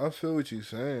 No, I feel what you're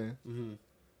saying.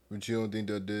 But you don't think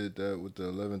they did that with the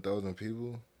 11,000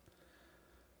 people?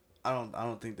 I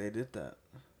don't think they did that.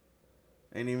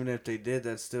 And even if they did,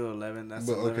 that's still 11. That's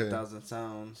 11,000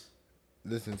 sounds.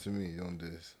 Listen to me on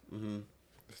this.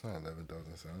 It's not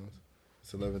 11,000 sounds.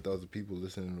 It's 11,000 people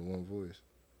listening to one voice.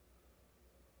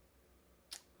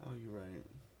 Oh,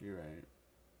 you're right.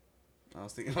 I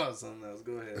was thinking about something else.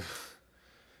 Go ahead.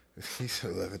 He said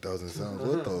 11,000 sounds.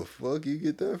 What the fuck you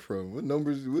get that from? What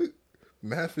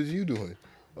math is you doing?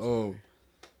 What's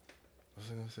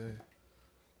I gonna say?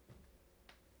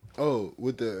 Oh,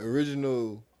 within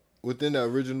the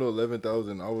original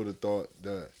 11,000, I would have thought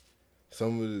that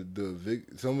some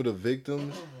of the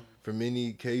victims for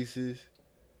many cases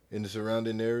in the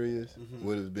surrounding areas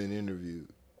would have been interviewed.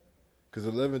 Because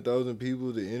 11,000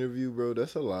 people to interview, bro,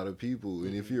 that's a lot of people.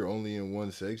 And if you're only in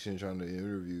one section trying to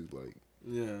interview, like,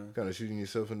 kind of shooting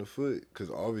yourself in the foot. Because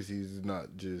obviously he's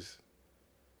not just,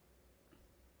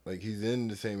 like, he's in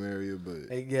the same area,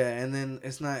 but... Yeah, and then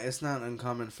it's not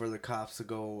uncommon for the cops to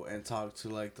go and talk to,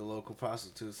 like, the local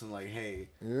prostitutes and, like, hey,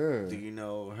 do you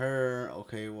know her?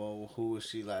 Okay, well, who was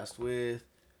she last with?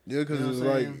 Yeah, because it's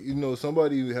like,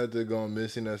 somebody had to go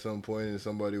missing at some point, and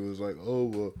somebody was like, oh,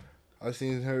 well, I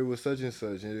seen her with such and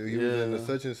such, and he was in a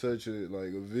such and such,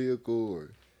 like, a vehicle, or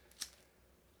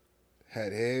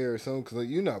had hair or something, because, like,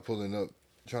 you're not pulling up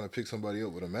trying to pick somebody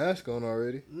up with a mask on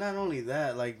already. Not only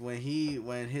that, like, when he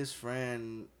was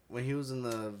in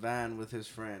the van with his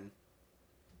friend,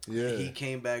 he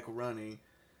came back running,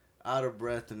 out of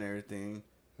breath and everything.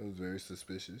 It was very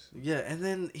suspicious. Yeah, and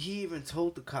then he even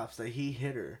told the cops that he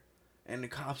hit her. And the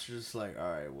cops are just like, all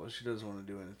right, well, she doesn't want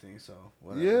to do anything, so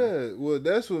whatever. Yeah, well,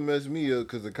 that's what messed me up,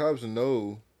 because the cops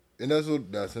know, and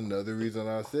that's another reason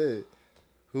I said,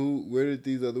 where did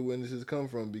these other witnesses come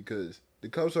from? Because the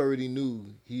cops already knew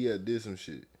he had did some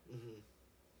shit. Mm-hmm.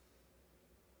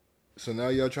 So now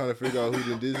y'all trying to figure out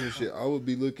who did some shit. I would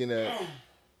be looking at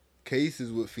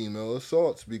cases with female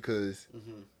assaults, because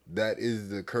that is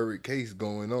the current case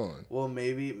going on. Well,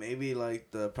 maybe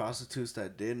like the prostitutes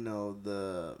that did know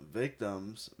the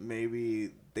victims,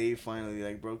 maybe they finally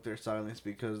like broke their silence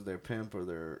because their pimp or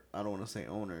their, I don't want to say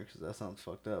owner because that sounds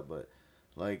fucked up, but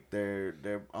like their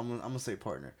I'm gonna say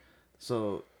partner.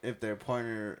 So if their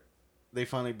partner, they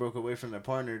finally broke away from their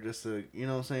partner just to, you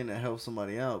know what I'm saying, to help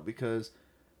somebody out, because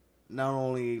not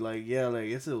only like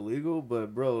it's illegal,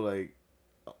 but bro, like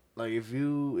if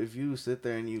you sit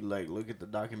there and you like look at the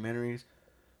documentaries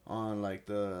on like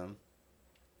the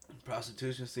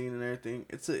prostitution scene and everything,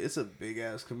 it's a big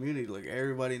ass community. Like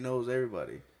everybody knows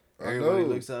everybody. Everybody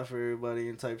looks out for everybody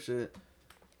and type shit.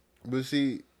 But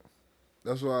see,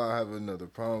 that's why I have another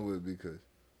problem with, because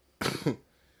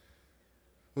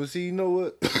well, see, you know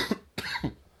what?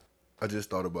 I just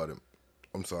thought about it.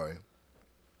 I'm sorry.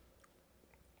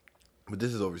 But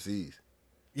this is overseas.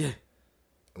 Yeah.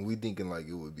 And we thinking like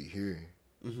it would be here.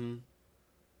 Mm-hmm.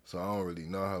 So I don't really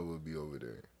know how it would be over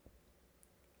there.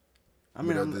 I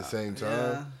mean, at the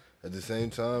same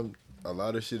time, a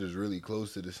lot of shit is really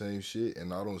close to the same shit,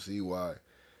 and I don't see why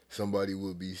somebody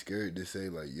would be scared to say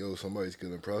like, "Yo, somebody's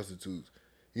killing prostitutes."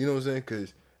 You know what I'm saying?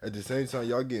 Because at the same time,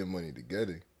 y'all getting money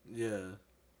together. Yeah.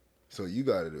 So you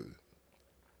gotta do,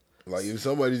 like,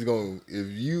 if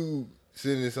you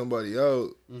sending somebody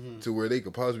out to where they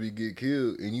could possibly get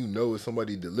killed, and you know it's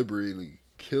somebody deliberately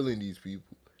killing these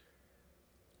people.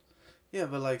 Yeah,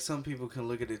 but like some people can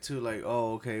look at it too, like,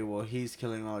 oh, okay, well, he's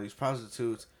killing all these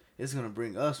prostitutes. It's gonna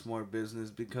bring us more business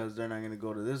because they're not gonna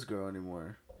go to this girl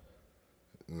anymore.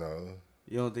 No.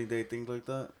 You don't think they think like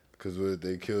that? Because what if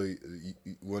they kill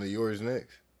one of yours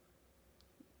next?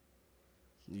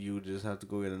 You just have to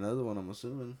go get another one, I'm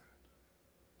assuming.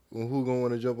 Well, who gonna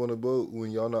want to jump on a boat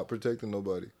when y'all not protecting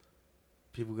nobody?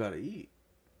 People gotta eat.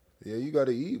 Yeah, you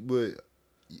gotta eat, but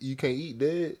you can't eat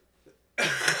dead.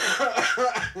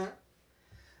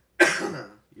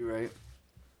 You're right.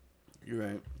 You're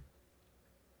right.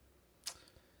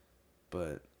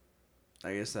 But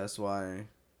I guess that's why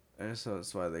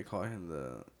they call him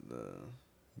the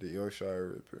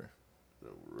Yorkshire Ripper.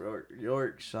 The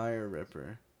Yorkshire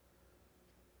Ripper.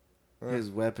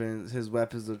 His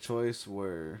weapons of choice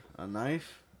were a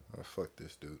knife. Oh, fuck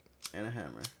this dude. And a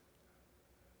hammer.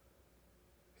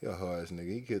 He a hard ass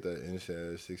nigga. He killed that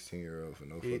innocent ass 16-year-old for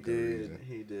no fucking reason.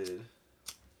 He did.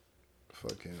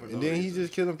 Fuck him. And then he's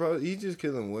just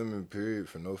killing women, period,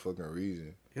 for no fucking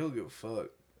reason. He don't give a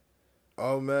fuck.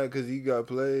 Oh, man, because he got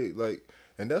played. Like,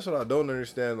 and that's what I don't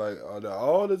understand. Like,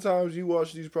 all the times you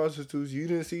watch these prostitutes, you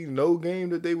didn't see no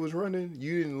game that they was running.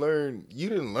 You didn't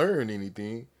learn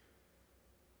anything.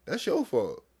 That's your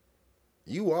fault.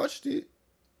 You watched it.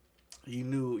 You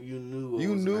knew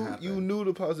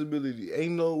the possibility.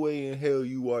 Ain't no way in hell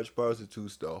you watch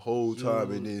prostitutes the whole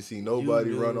time and didn't see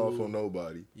nobody run off on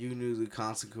nobody. You knew the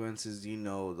consequences. You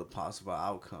know the possible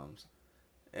outcomes.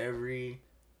 Every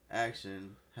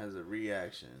action has a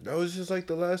reaction. That was just like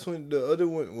the last one. The other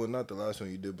one, well, not the last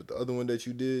one you did, but the other one that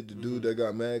you did. The dude that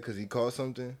got mad because he caught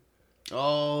something.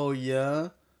 Oh yeah,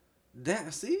 oh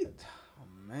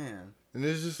man. And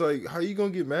it's just like, how you gonna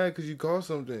get mad because you caught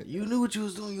something? You knew what you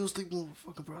was doing. You was sleeping with a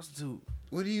fucking prostitute.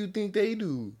 What do you think they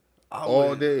do?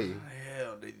 all day.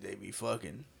 Hell, they be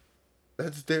fucking.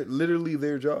 That's literally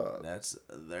their job. That's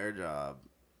their job.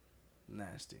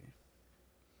 Nasty.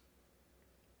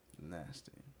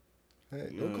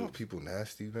 Hey, don't call people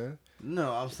nasty, man.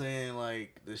 No, I'm saying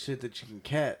like the shit that you can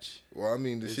catch. Well, I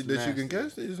mean, the shit that you can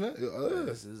catch is not.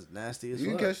 This is nasty as fuck.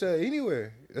 You can catch that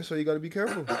anywhere. That's why you got to be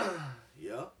careful.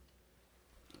 Yup.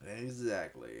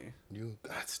 Exactly. You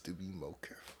got to be more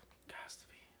careful. Got to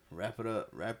be. Wrap it up.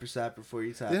 Wrap your side before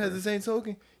you tap. Yeah, at the same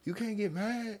token, you can't get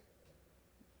mad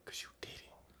because you did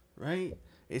it. Right?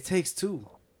 It takes two.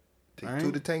 Take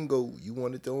two to tango. You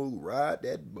wanted to ride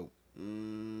that boat.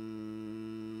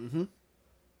 Mm-hmm.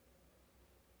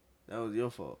 That was your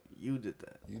fault. You did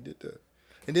that.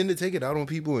 And then to take it out on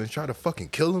people and try to fucking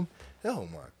kill them. Oh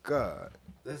my God.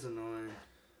 That's annoying.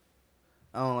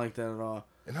 I don't like that at all.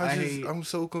 And I'm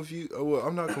so confused. Oh, well,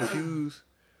 I'm not confused.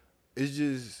 It's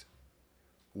just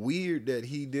weird that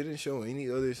he didn't show any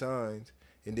other signs.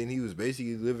 And then he was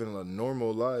basically living a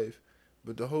normal life.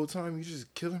 But the whole time, he's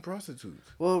just killing prostitutes.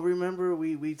 Well, remember,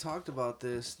 we talked about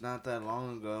this not that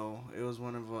long ago. It was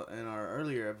one of in our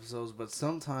earlier episodes. But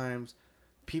sometimes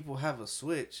people have a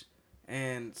switch.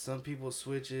 And some people's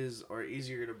switches are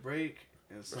easier to break.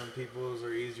 And some people's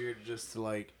are easier to just to,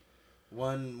 like,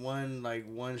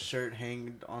 one shirt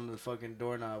hang on the fucking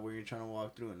doorknob where you're trying to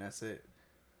walk through. And that's it.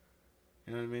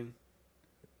 You know what I mean?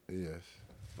 Yes.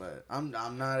 But I'm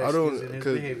not excusing his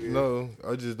behavior. No,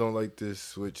 I just don't like this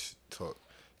switch talk.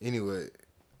 Anyway,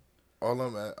 all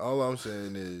I'm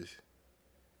saying is,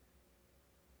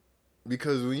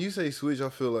 because when you say switch, I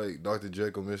feel like Dr.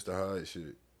 Jekyll, Mr. Hyde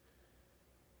shit.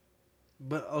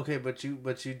 But okay, but you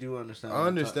do understand. I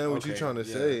understand what you're trying to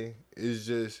say. It's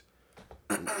just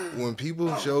when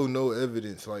people show no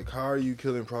evidence, like how are you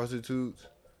killing prostitutes?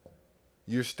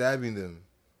 You're stabbing them.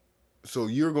 So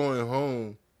you're going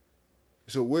home.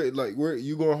 So where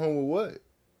you going home with what?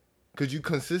 Because you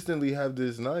consistently have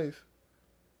this knife.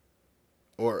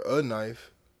 Or a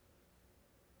knife.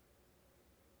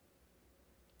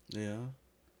 Yeah.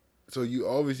 So you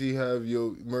obviously have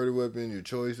your murder weapon, your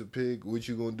choice of pick, what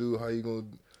you gonna do, how you gonna,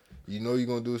 you're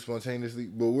gonna do it spontaneously.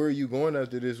 But where are you going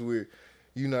after this where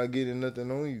you not getting nothing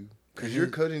on you? Because you're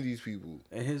cutting these people.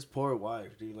 And his poor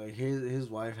wife, dude. Like, his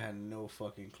wife had no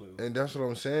fucking clue. And that's what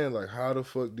I'm saying. Like, how the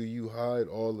fuck do you hide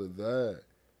all of that?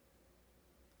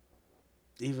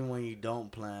 Even when you don't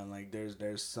plan, like,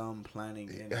 there's some planning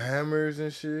in it. Hammers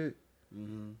and shit.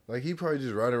 Mm-hmm. Like, he probably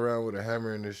just riding around with a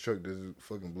hammer in his truck. There's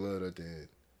fucking blood at the end.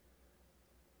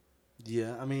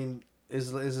 Yeah, I mean,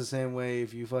 it's the same way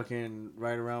if you fucking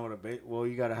ride around with well,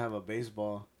 you gotta have a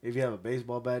baseball. If you have a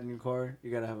baseball bat in your car,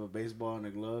 you gotta have a baseball and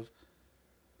a glove.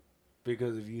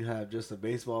 Because if you have just a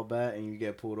baseball bat and you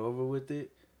get pulled over with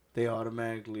it, they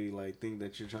automatically, like, think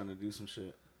that you're trying to do some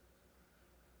shit.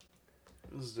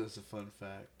 This is just a fun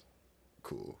fact.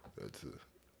 Cool. That's a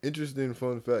interesting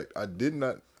fun fact. I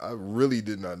really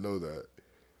did not know that.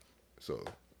 So.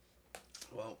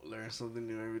 Well, learn something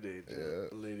new every day,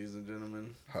 ladies and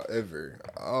gentlemen. However,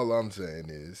 all I'm saying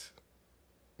is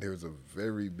there's a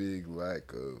very big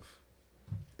lack of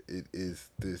it is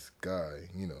this guy,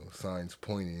 signs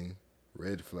pointing,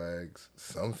 red flags,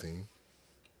 something.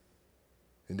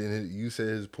 And then you said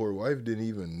his poor wife didn't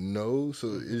even know,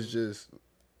 so it's just,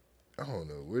 I don't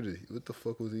know, what the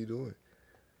fuck was he doing?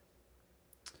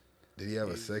 Did he have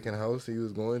a second house he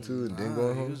was going to and then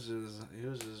going home? He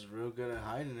was just real good at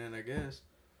hiding it, I guess.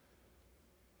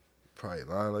 Probably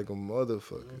lying like a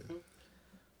motherfucker. Mm-hmm.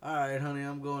 All right, honey,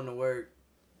 I'm going to work.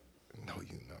 No,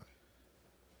 you not.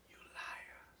 You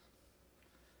liar.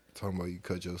 Talking about you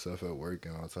cut yourself at work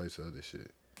and all types of other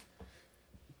shit.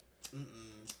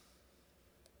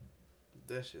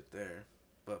 That shit there.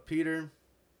 But Peter,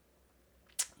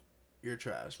 you're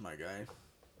trash, my guy.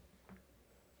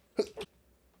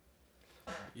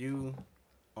 You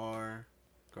are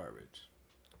garbage.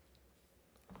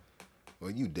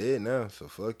 Well, you dead now, so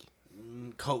fuck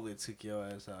you. COVID took your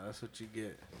ass out. That's what you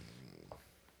get.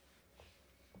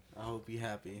 I hope you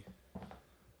happy.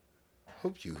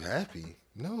 Hope you happy?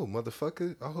 No,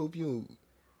 motherfucker. I hope you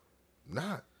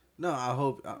not. No, I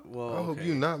hope. I hope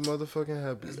you not motherfucking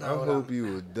happy. I hope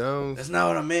you were down. That's not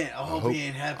what I meant. I hope he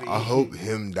ain't happy. I hope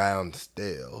him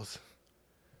downstairs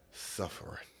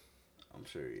suffering. I'm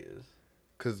sure he is.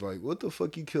 Cause like, what the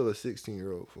fuck you kill a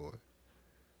 16-year-old for?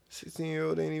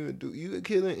 16-year-old ain't even do. You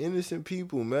killing innocent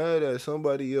people, mad at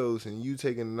somebody else, and you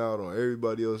taking it out on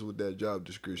everybody else with that job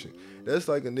description. That's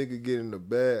like a nigga getting a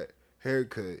bad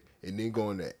haircut and then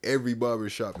going to every barber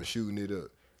shop and shooting it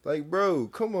up. Like, bro,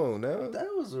 come on now.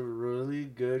 That was a really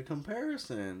good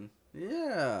comparison.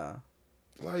 Yeah.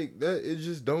 Like that, it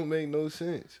just don't make no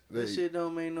sense. That Like, shit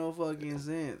don't make no fucking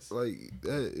sense. like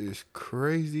that is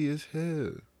crazy as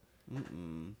hell.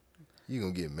 Mm-mm. You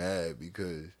gonna get mad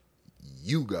because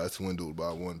you got swindled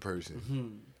by one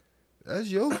person. That's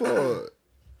your fault.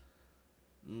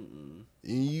 Mm-mm.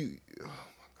 And you, oh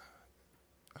my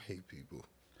god, I hate people.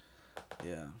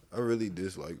 Yeah. I really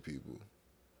dislike people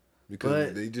because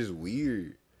But they just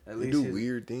weird. At They least do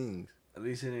weird things. At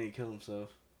least he didn't kill himself.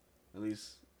 At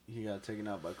least he got taken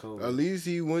out by COVID. At least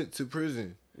he went to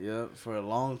prison. Yep, for a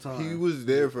long time. He was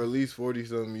there for at least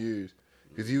 40-something years.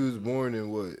 Because he was born in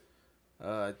what?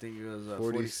 I think he was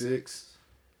 46.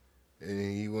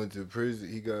 And he went to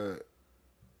prison.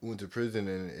 Went to prison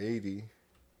in 80.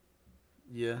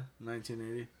 Yeah,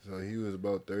 1980. So he was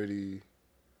about 30,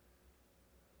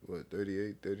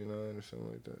 38, 39 or something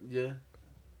like that. Yeah.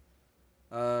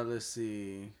 Let's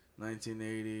see.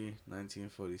 1980,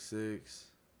 1946.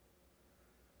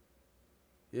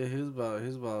 Yeah, he was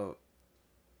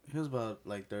about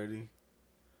like 30.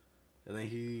 And then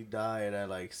he died at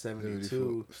like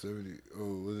 72. 70.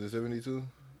 Oh, was it 72?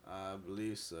 I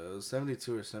believe so. It was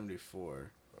 72 or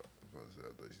 74. I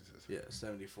thought you said 70. Yeah,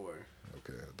 74.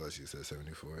 Okay, I thought you said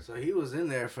 74. So he was in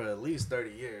there for at least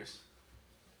 30 years.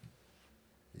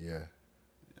 Yeah.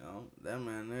 You know, that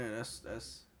man there,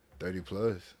 that's 30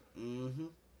 plus. Mm-hmm.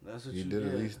 That's what He you did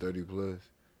get. at least 30 plus.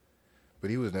 But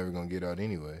he was never going to get out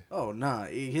anyway. Oh, nah.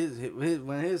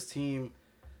 When his team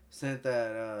sent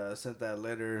that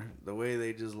letter, the way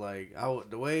they just like,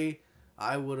 the way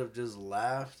I would have just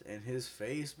laughed in his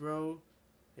face, bro.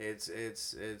 It's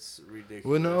ridiculous.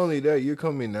 Well, not only that, you're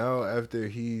coming now after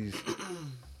he's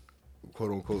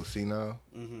quote unquote senile.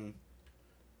 Mm-hmm.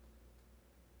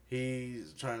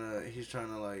 He's trying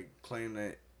to like claim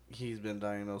that he's been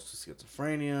diagnosed with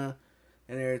schizophrenia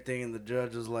and everything, and the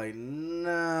judge is like,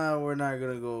 nah, we're not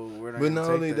gonna go. We're not. But gonna not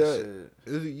take only that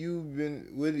that, is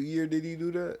it what year did he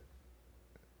do that?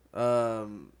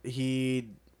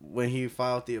 When he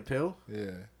filed the appeal,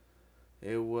 Yeah.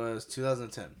 it was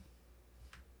 2010.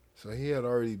 So he had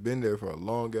already been there for a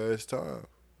long ass time.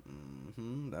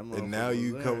 Mm-hmm. And now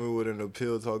you coming with an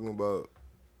appeal talking about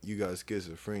you got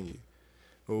schizophrenia.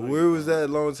 Well, No, where you was don't. that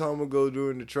a long time ago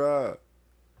during the trial?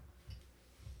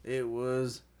 It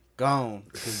was gone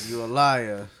because you a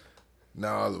liar.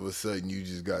 Now all of a sudden you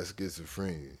just got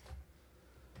schizophrenia.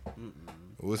 Mm-mm.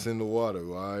 What's in the water?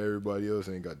 Why everybody else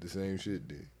ain't got the same shit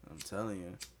then? I'm telling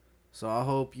you. So I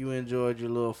hope you enjoyed your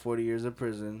little 40 years of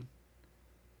prison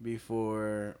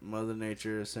before Mother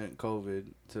Nature sent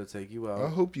COVID to take you out. I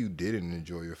hope you didn't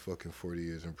enjoy your fucking 40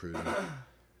 years in prison.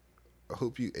 I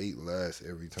hope you ate last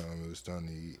every time it was time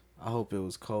to eat. I hope it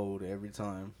was cold every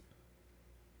time.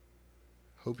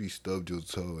 I hope you stubbed your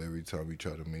toe every time you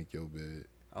try to make your bed.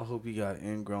 I hope you got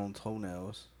ingrown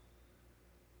toenails.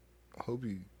 I hope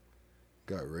you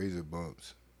got razor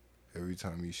bumps every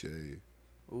time you shave.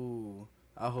 Ooh,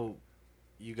 I hope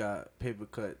you got paper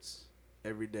cuts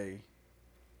every day.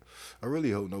 I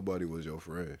really hope nobody was your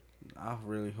friend. I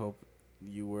really hope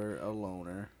you were a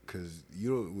loner. Cause you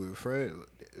don't with friends.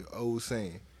 Old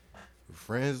saying, with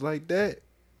friends like that,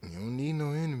 you don't need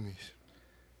no enemies.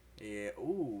 Yeah.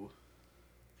 Ooh.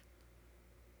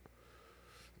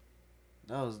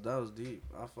 That was deep.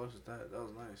 I fucked with that. That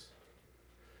was nice.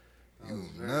 That You was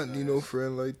do very not need no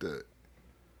friend like that.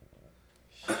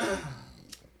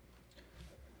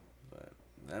 But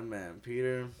that man,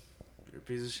 Peter, you're a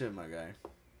piece of shit, my guy.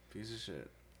 Piece of shit.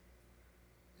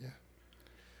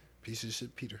 Piece of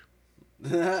shit, Peter.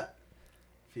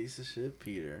 Piece of shit,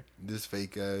 Peter. This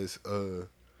fake ass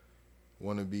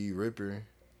wannabe Ripper.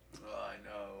 Oh, I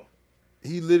know.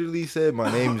 He literally said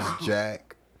my name is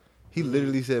Jack. He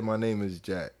literally said my name is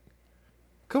Jack.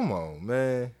 Come on,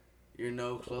 man. You're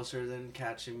no closer than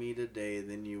catching me today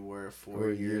than you were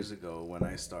 4 years ago when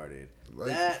I started. Like,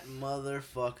 That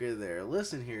motherfucker there.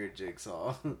 Listen here,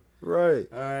 Jigsaw. right.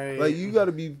 All right. Like, you got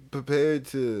to be prepared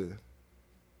to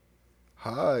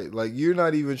hide. Like, you're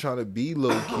not even trying to be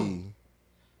low key.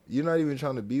 You're not even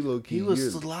trying to be low key. He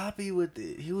was sloppy with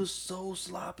it. He was so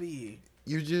sloppy.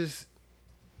 You're just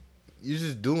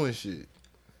doing shit.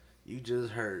 You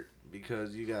just hurt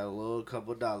because you got a little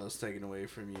couple dollars taken away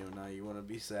from you. And now you want to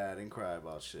be sad and cry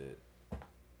about shit.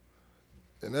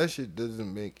 And that shit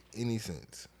doesn't make any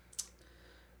sense.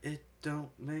 It don't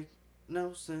make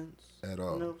no sense. At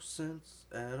all. No sense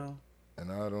at all.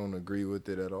 And I don't agree with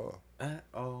it at all. At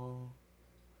all.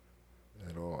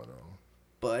 At all, though.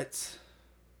 But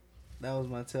that was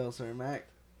my tale, Sir Mac.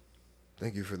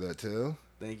 Thank you for that tale.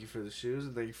 Thank you for the shoes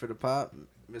and thank you for the pop,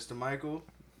 Mr. Michael.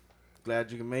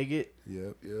 Glad you can make it.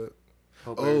 Yep.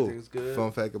 Hope everything's good.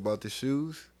 Fun fact about the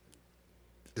shoes.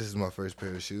 This is my first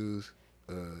pair of shoes.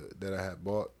 that I had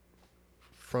bought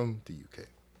from the UK.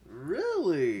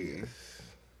 Really? Yes.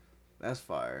 That's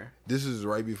fire. This is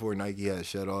right before Nike had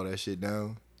shut all that shit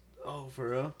down. Oh, for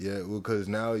real? Yeah, well, because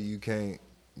now you can't.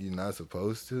 You're not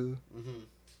supposed to. Mm-hmm.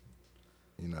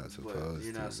 You're not supposed But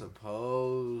you're to. not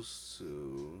supposed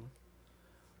to.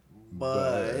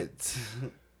 But But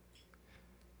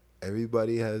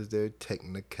everybody has their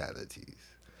technicalities.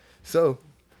 So,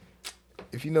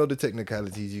 if you know the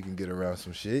technicalities, you can get around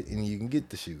some shit and you can get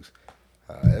the shoes.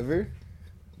 However,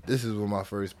 this is my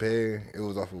first pair. It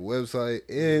was off a website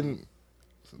and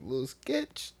it's a little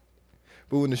sketch.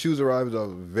 But when the shoes arrived, I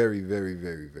was very, very,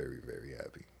 very, very, very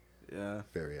happy. yeah,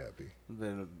 Very happy.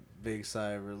 been a big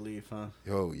sigh of relief, huh?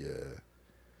 Oh, yeah.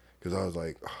 Because I was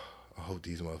like, oh, I hope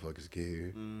these motherfuckers get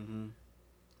here. Mm-hmm.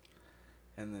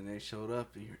 And then they showed up,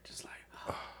 and you're just like,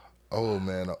 Oh,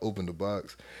 man, I opened the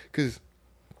box. Because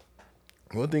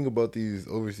one thing about these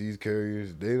overseas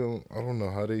carriers, I don't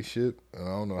know how they ship, and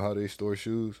I don't know how they store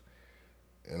shoes.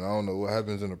 And I don't know what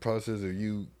happens in the process of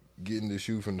you getting the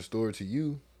shoe from the store to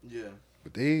you. yeah.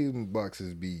 But they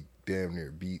boxes be damn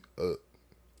near beat up.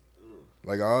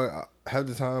 Like, I half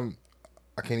the time,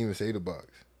 I can't even say the box.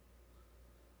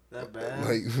 That bad?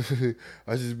 Like,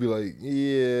 I just be like,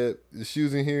 yeah, the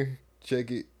shoes in here,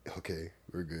 check it. Okay,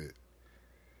 we're good.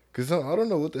 Because I don't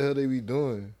know what the hell they be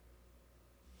doing.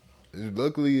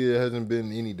 Luckily, it hasn't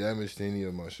been any damage to any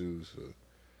of my shoes. So.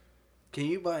 Can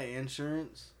you buy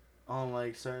insurance on,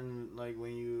 like, certain, like,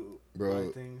 when you buy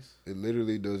things? It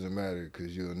literally doesn't matter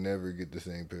because you'll never get the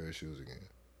same pair of shoes again.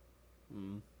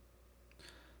 Mm.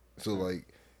 So, like,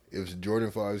 if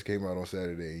Jordan 5s came out on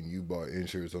Saturday and you bought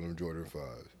insurance on them Jordan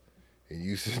 5s and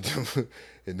you sent them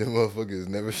and them motherfuckers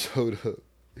never showed up,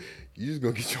 you just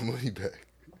gonna get your money back.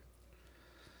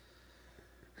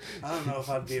 I don't know if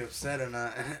I'd be upset or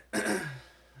not. I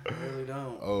really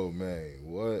don't. Oh, man.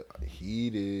 What he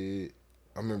did.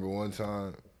 I remember one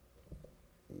time,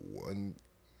 what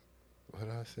did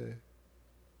I say?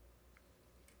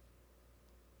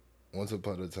 Once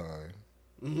upon a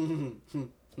time,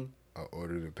 I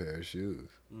ordered a pair of shoes.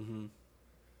 Mm-hmm.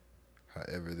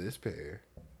 However, this pair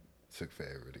took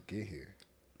forever to get here.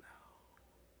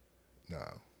 No.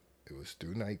 It was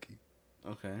through Nike.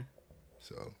 Okay.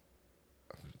 So,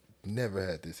 I've never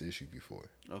had this issue before.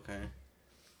 Okay.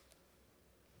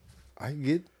 I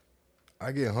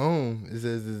get home, it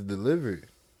says it's delivered.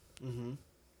 Mm-hmm.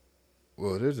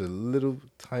 Well, there's a little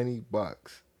tiny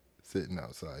box sitting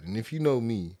outside. And if you know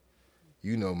me,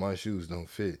 you know my shoes don't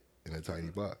fit in a tiny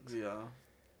box. Yeah.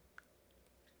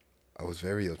 I was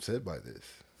very upset by this.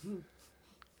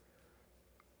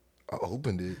 I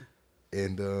opened it,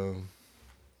 and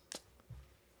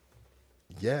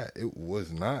yeah, it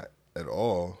was not at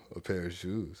all a pair of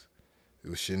shoes.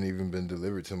 It shouldn't even been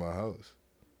delivered to my house.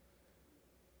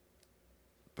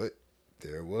 But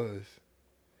there it was.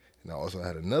 And I also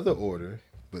had another order,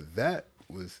 but that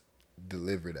was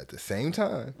delivered at the same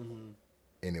time,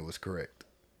 and it was correct.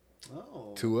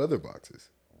 Oh. 2 other boxes.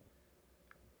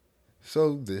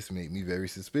 So this made me very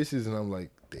suspicious, and I'm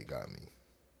like, they got me.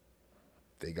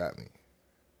 They got me.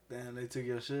 Damn, they took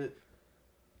your shit?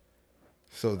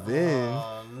 So then...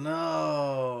 Oh,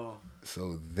 no.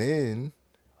 So then...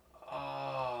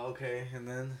 Oh, okay. And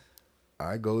then?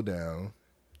 I go down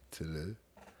to the...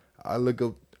 I look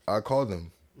up... I call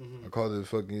them. Mm-hmm. I called the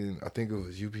fucking... I think it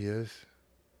was UPS.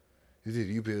 Is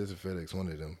it UPS or FedEx?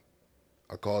 One of them.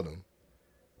 I called them.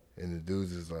 And the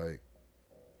dudes is like,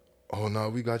 oh, no,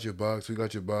 we got your box. We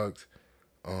got your box.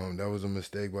 That was a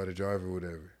mistake by the driver or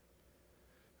whatever.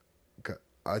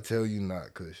 I tell you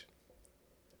not, Kush.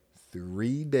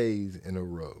 3 days in a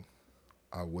row,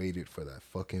 I waited for that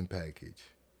fucking package.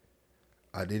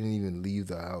 I didn't even leave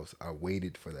the house. I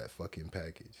waited for that fucking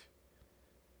package.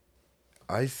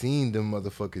 I seen them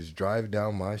motherfuckers drive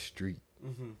down my street.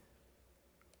 Mm-hmm.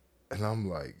 And I'm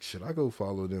like, should I go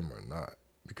follow them or not?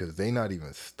 Because they not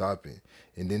even stopping.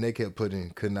 And then they kept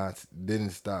putting,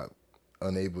 didn't stop,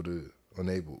 unable.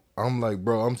 I'm like,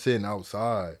 bro, I'm sitting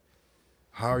outside.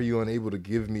 How are you unable to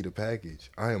give me the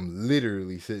package? I am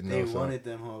literally sitting outside. They wanted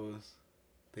them hoes.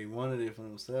 They wanted it for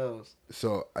themselves.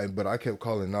 So, but I kept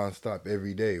calling nonstop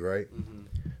every day, right? Mm-hmm.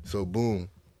 So, boom.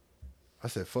 I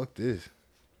said, fuck this.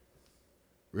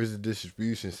 Where's the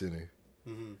distribution center?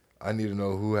 Mm-hmm. I need to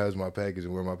know who has my package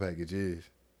and where my package is.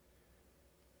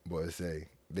 Boy, say,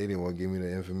 they didn't want to give me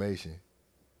the information.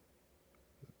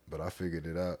 But I figured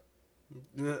it out.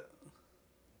 Yeah.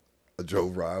 I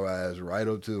drove my ass right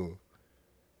up to them.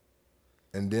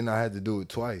 And then I had to do it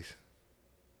twice.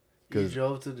 You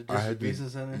drove to the distribution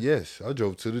center? Yes, I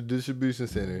drove to the distribution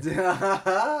center.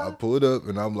 I pulled up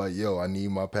and I'm like, yo, I need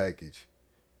my package.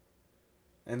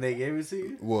 And they gave it to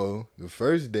you? Well, the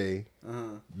first day,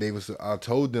 I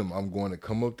told them I'm going to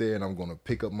come up there and I'm going to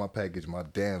pick up my package my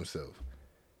damn self.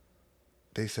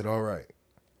 They said, all right.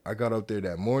 I got up there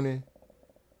that morning.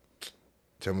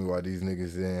 Tell me why these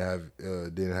niggas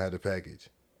didn't have the package.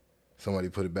 Somebody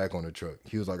put it back on the truck.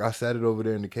 He was like, I sat it over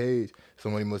there in the cage.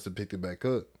 Somebody must have picked it back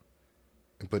up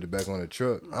and put it back on the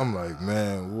truck. I'm like,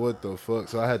 man, what the fuck?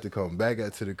 So I had to come back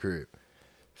out to the crib.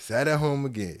 Sat at home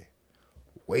again.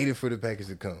 Waited for the package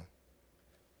to come.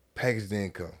 Package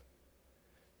didn't come.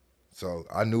 So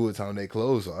I knew what time they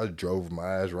closed, so I drove my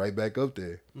ass right back up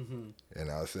there.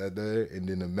 And I sat there, and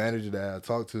then the manager that I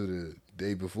talked to the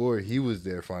day before, he was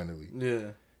there finally.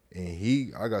 Yeah.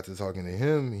 And I got to talking to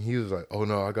him, and he was like, oh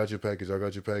no, I got your package.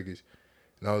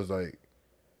 And I was like,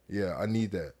 yeah, I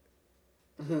need that.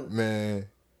 Man,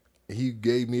 he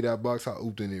gave me that box, I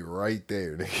opened it right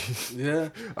there. Yeah?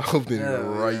 I opened it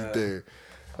right there.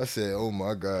 I said, oh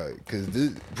my God, because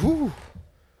this, whew,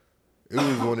 it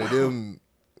was one of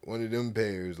them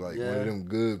pairs, like one of them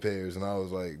good pairs. And I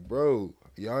was like, bro,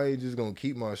 y'all ain't just gonna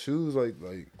keep my shoes, like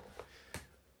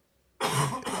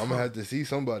I'm gonna have to see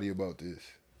somebody about this.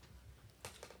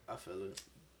 I feel it.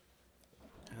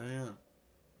 Hell yeah.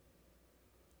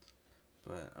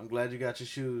 But I'm glad you got your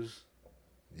shoes.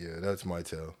 Yeah, that's my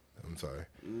tell. I'm sorry.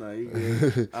 No, you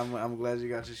good. I'm glad you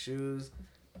got your shoes.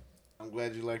 I'm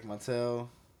glad you like my tail.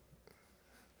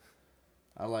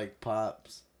 I like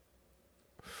Pops.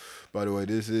 By the way,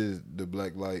 this is the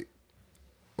black light.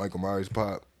 Michael Myers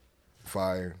pop.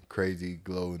 Fire. Crazy.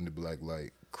 Glow in the black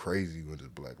light. Crazy with the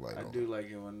black light on. I do like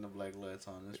it when the black light's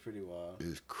on. It's pretty wild.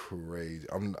 It's crazy.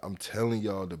 I'm telling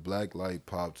y'all, the black light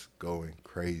pops going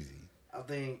crazy. I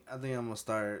think I'm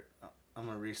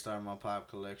gonna restart my pop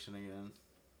collection again.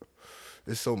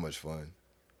 It's so much fun.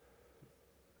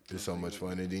 It's so much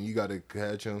fun. And then you gotta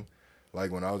catch them. Like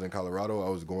when I was in Colorado, I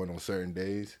was going on certain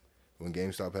days when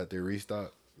GameStop had their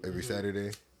restock every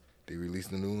Saturday. They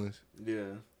released the new ones.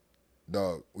 Yeah.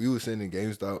 Dog, we was sitting in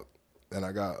GameStop, and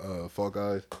I got Fall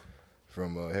Guys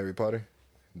from Harry Potter.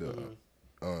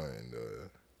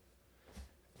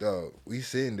 Dog, we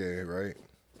sitting there, right?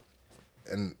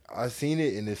 And I seen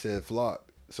it, and it said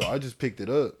flopped. So I just picked it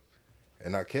up,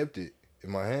 and I kept it in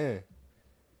my hand.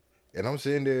 And I'm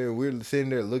sitting there, and we're sitting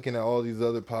there looking at all these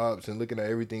other pops and looking at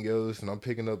everything else, and I'm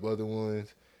picking up other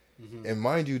ones. And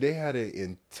mind you, they had an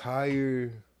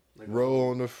entire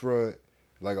row on the front,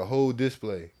 like a whole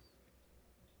display.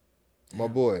 My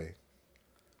boy,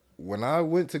 when I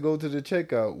went to go to the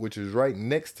checkout, which was right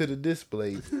next to the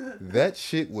display, that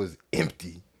shit was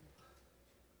empty.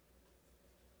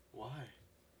 Why?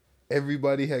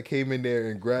 Everybody had came in there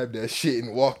and grabbed that shit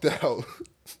and walked out.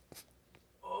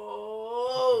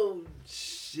 Oh,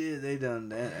 shit, they done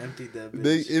that, emptied that bitch.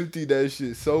 They emptied that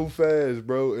shit so fast,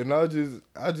 bro. And I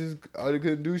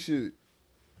couldn't do shit.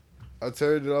 I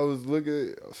turned and I was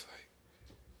looking, I was like,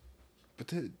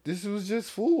 but this was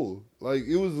just full. Like,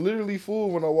 it was literally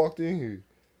full when I walked in here.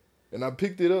 And I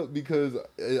picked it up because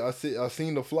I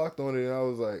seen the flocked on it, and I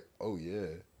was like, oh,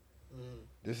 yeah.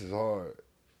 This is hard.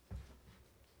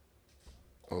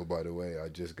 Oh, by the way, I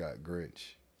just got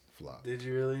Grinch flocked. Did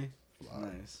you really?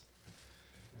 Flocked. Nice.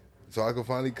 So I could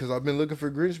finally, because I've been looking for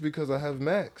Grinch because I have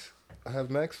Max. I have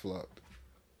Max flocked.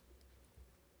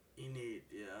 You need,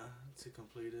 to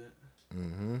complete it.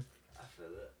 Mm-hmm. I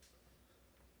feel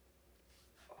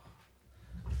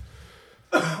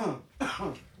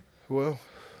it. Well,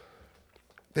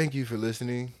 thank you for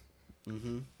listening.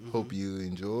 Hope you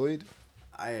enjoyed.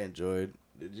 I enjoyed.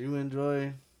 Did you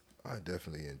enjoy? I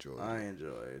definitely enjoyed. I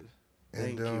enjoyed.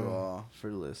 Thank you all for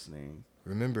listening.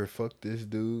 Remember, fuck this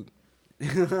dude.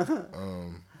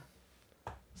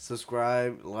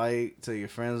 Subscribe, like, tell your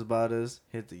friends about us.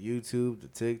 Hit the YouTube, the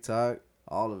TikTok,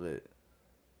 all of it.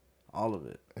 All of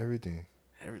it. Everything.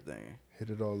 Hit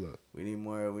it all up. We need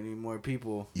more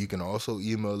people. You can also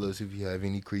email us if you have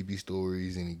any creepy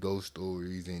stories, any ghost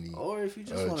stories, any or if you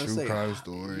just want to say crime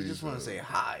stories. If you just want to say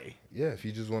hi. Yeah, if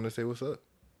you just want to say what's up.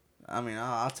 I mean,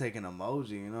 I'll take an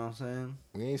emoji. You know what I'm saying?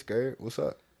 We ain't scared. What's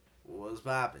up? What's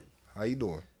poppin'? How you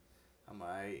doing? I'm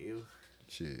alright. You?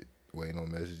 Shit, waiting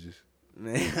on messages.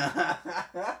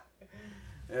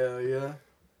 Hell yeah.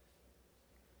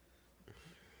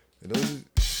 And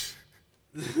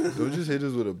don't just hit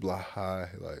us with a blah hi,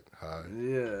 like hi.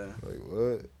 Yeah. Like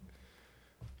what?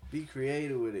 Be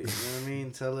creative with it. You know what I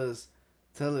mean? Tell us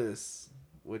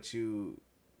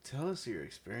your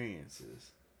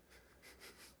experiences.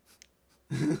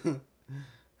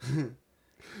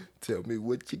 Tell me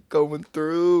what you going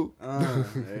through. There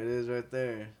it is right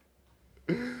there.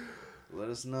 Let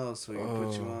us know so we can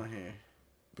put you on here.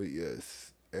 But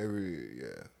yes,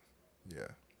 yeah.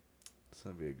 It's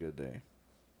gonna be a good day.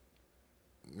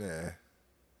 Yeah.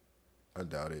 I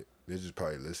doubt it. They just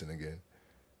probably listen again.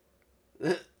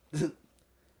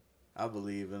 I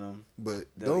believe in them. But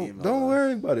They'll don't email us.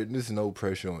 worry about it. There's no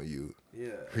pressure on you. Yeah.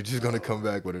 We're just gonna come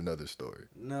back with another story.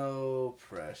 No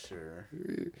pressure.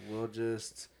 We'll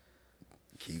just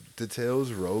Keep the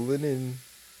tails rolling and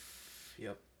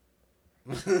Yep.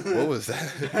 what was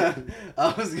that?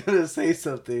 I was gonna say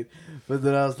something, but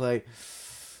then I was like,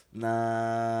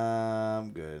 nah,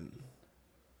 I'm good.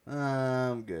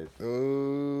 I'm good.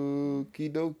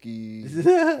 Okie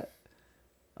dokie.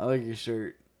 I like your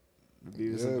shirt.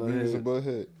 Beavis and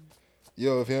Butthead.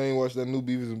 Yo, if you ain't watched that new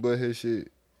Beavis and Butthead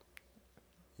shit,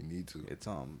 you need to. It's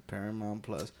on Paramount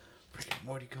Plus. Freaking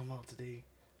Morty come out today.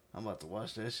 I'm about to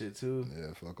watch that shit too.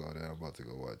 Yeah, fuck all that. I'm about to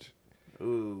go watch.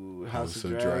 Ooh, House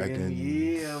of Dragon.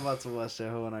 Yeah, I'm about to watch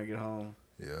that when I get home.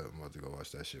 Yeah, I'm about to go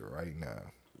watch that shit right now.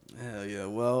 Hell yeah.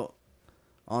 Well,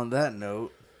 on that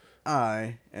note,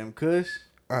 I am Kush.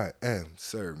 I am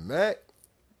Sir Mac.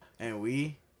 And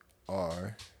we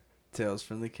are Tales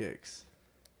from the Kicks.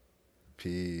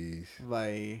 Peace.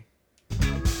 Bye.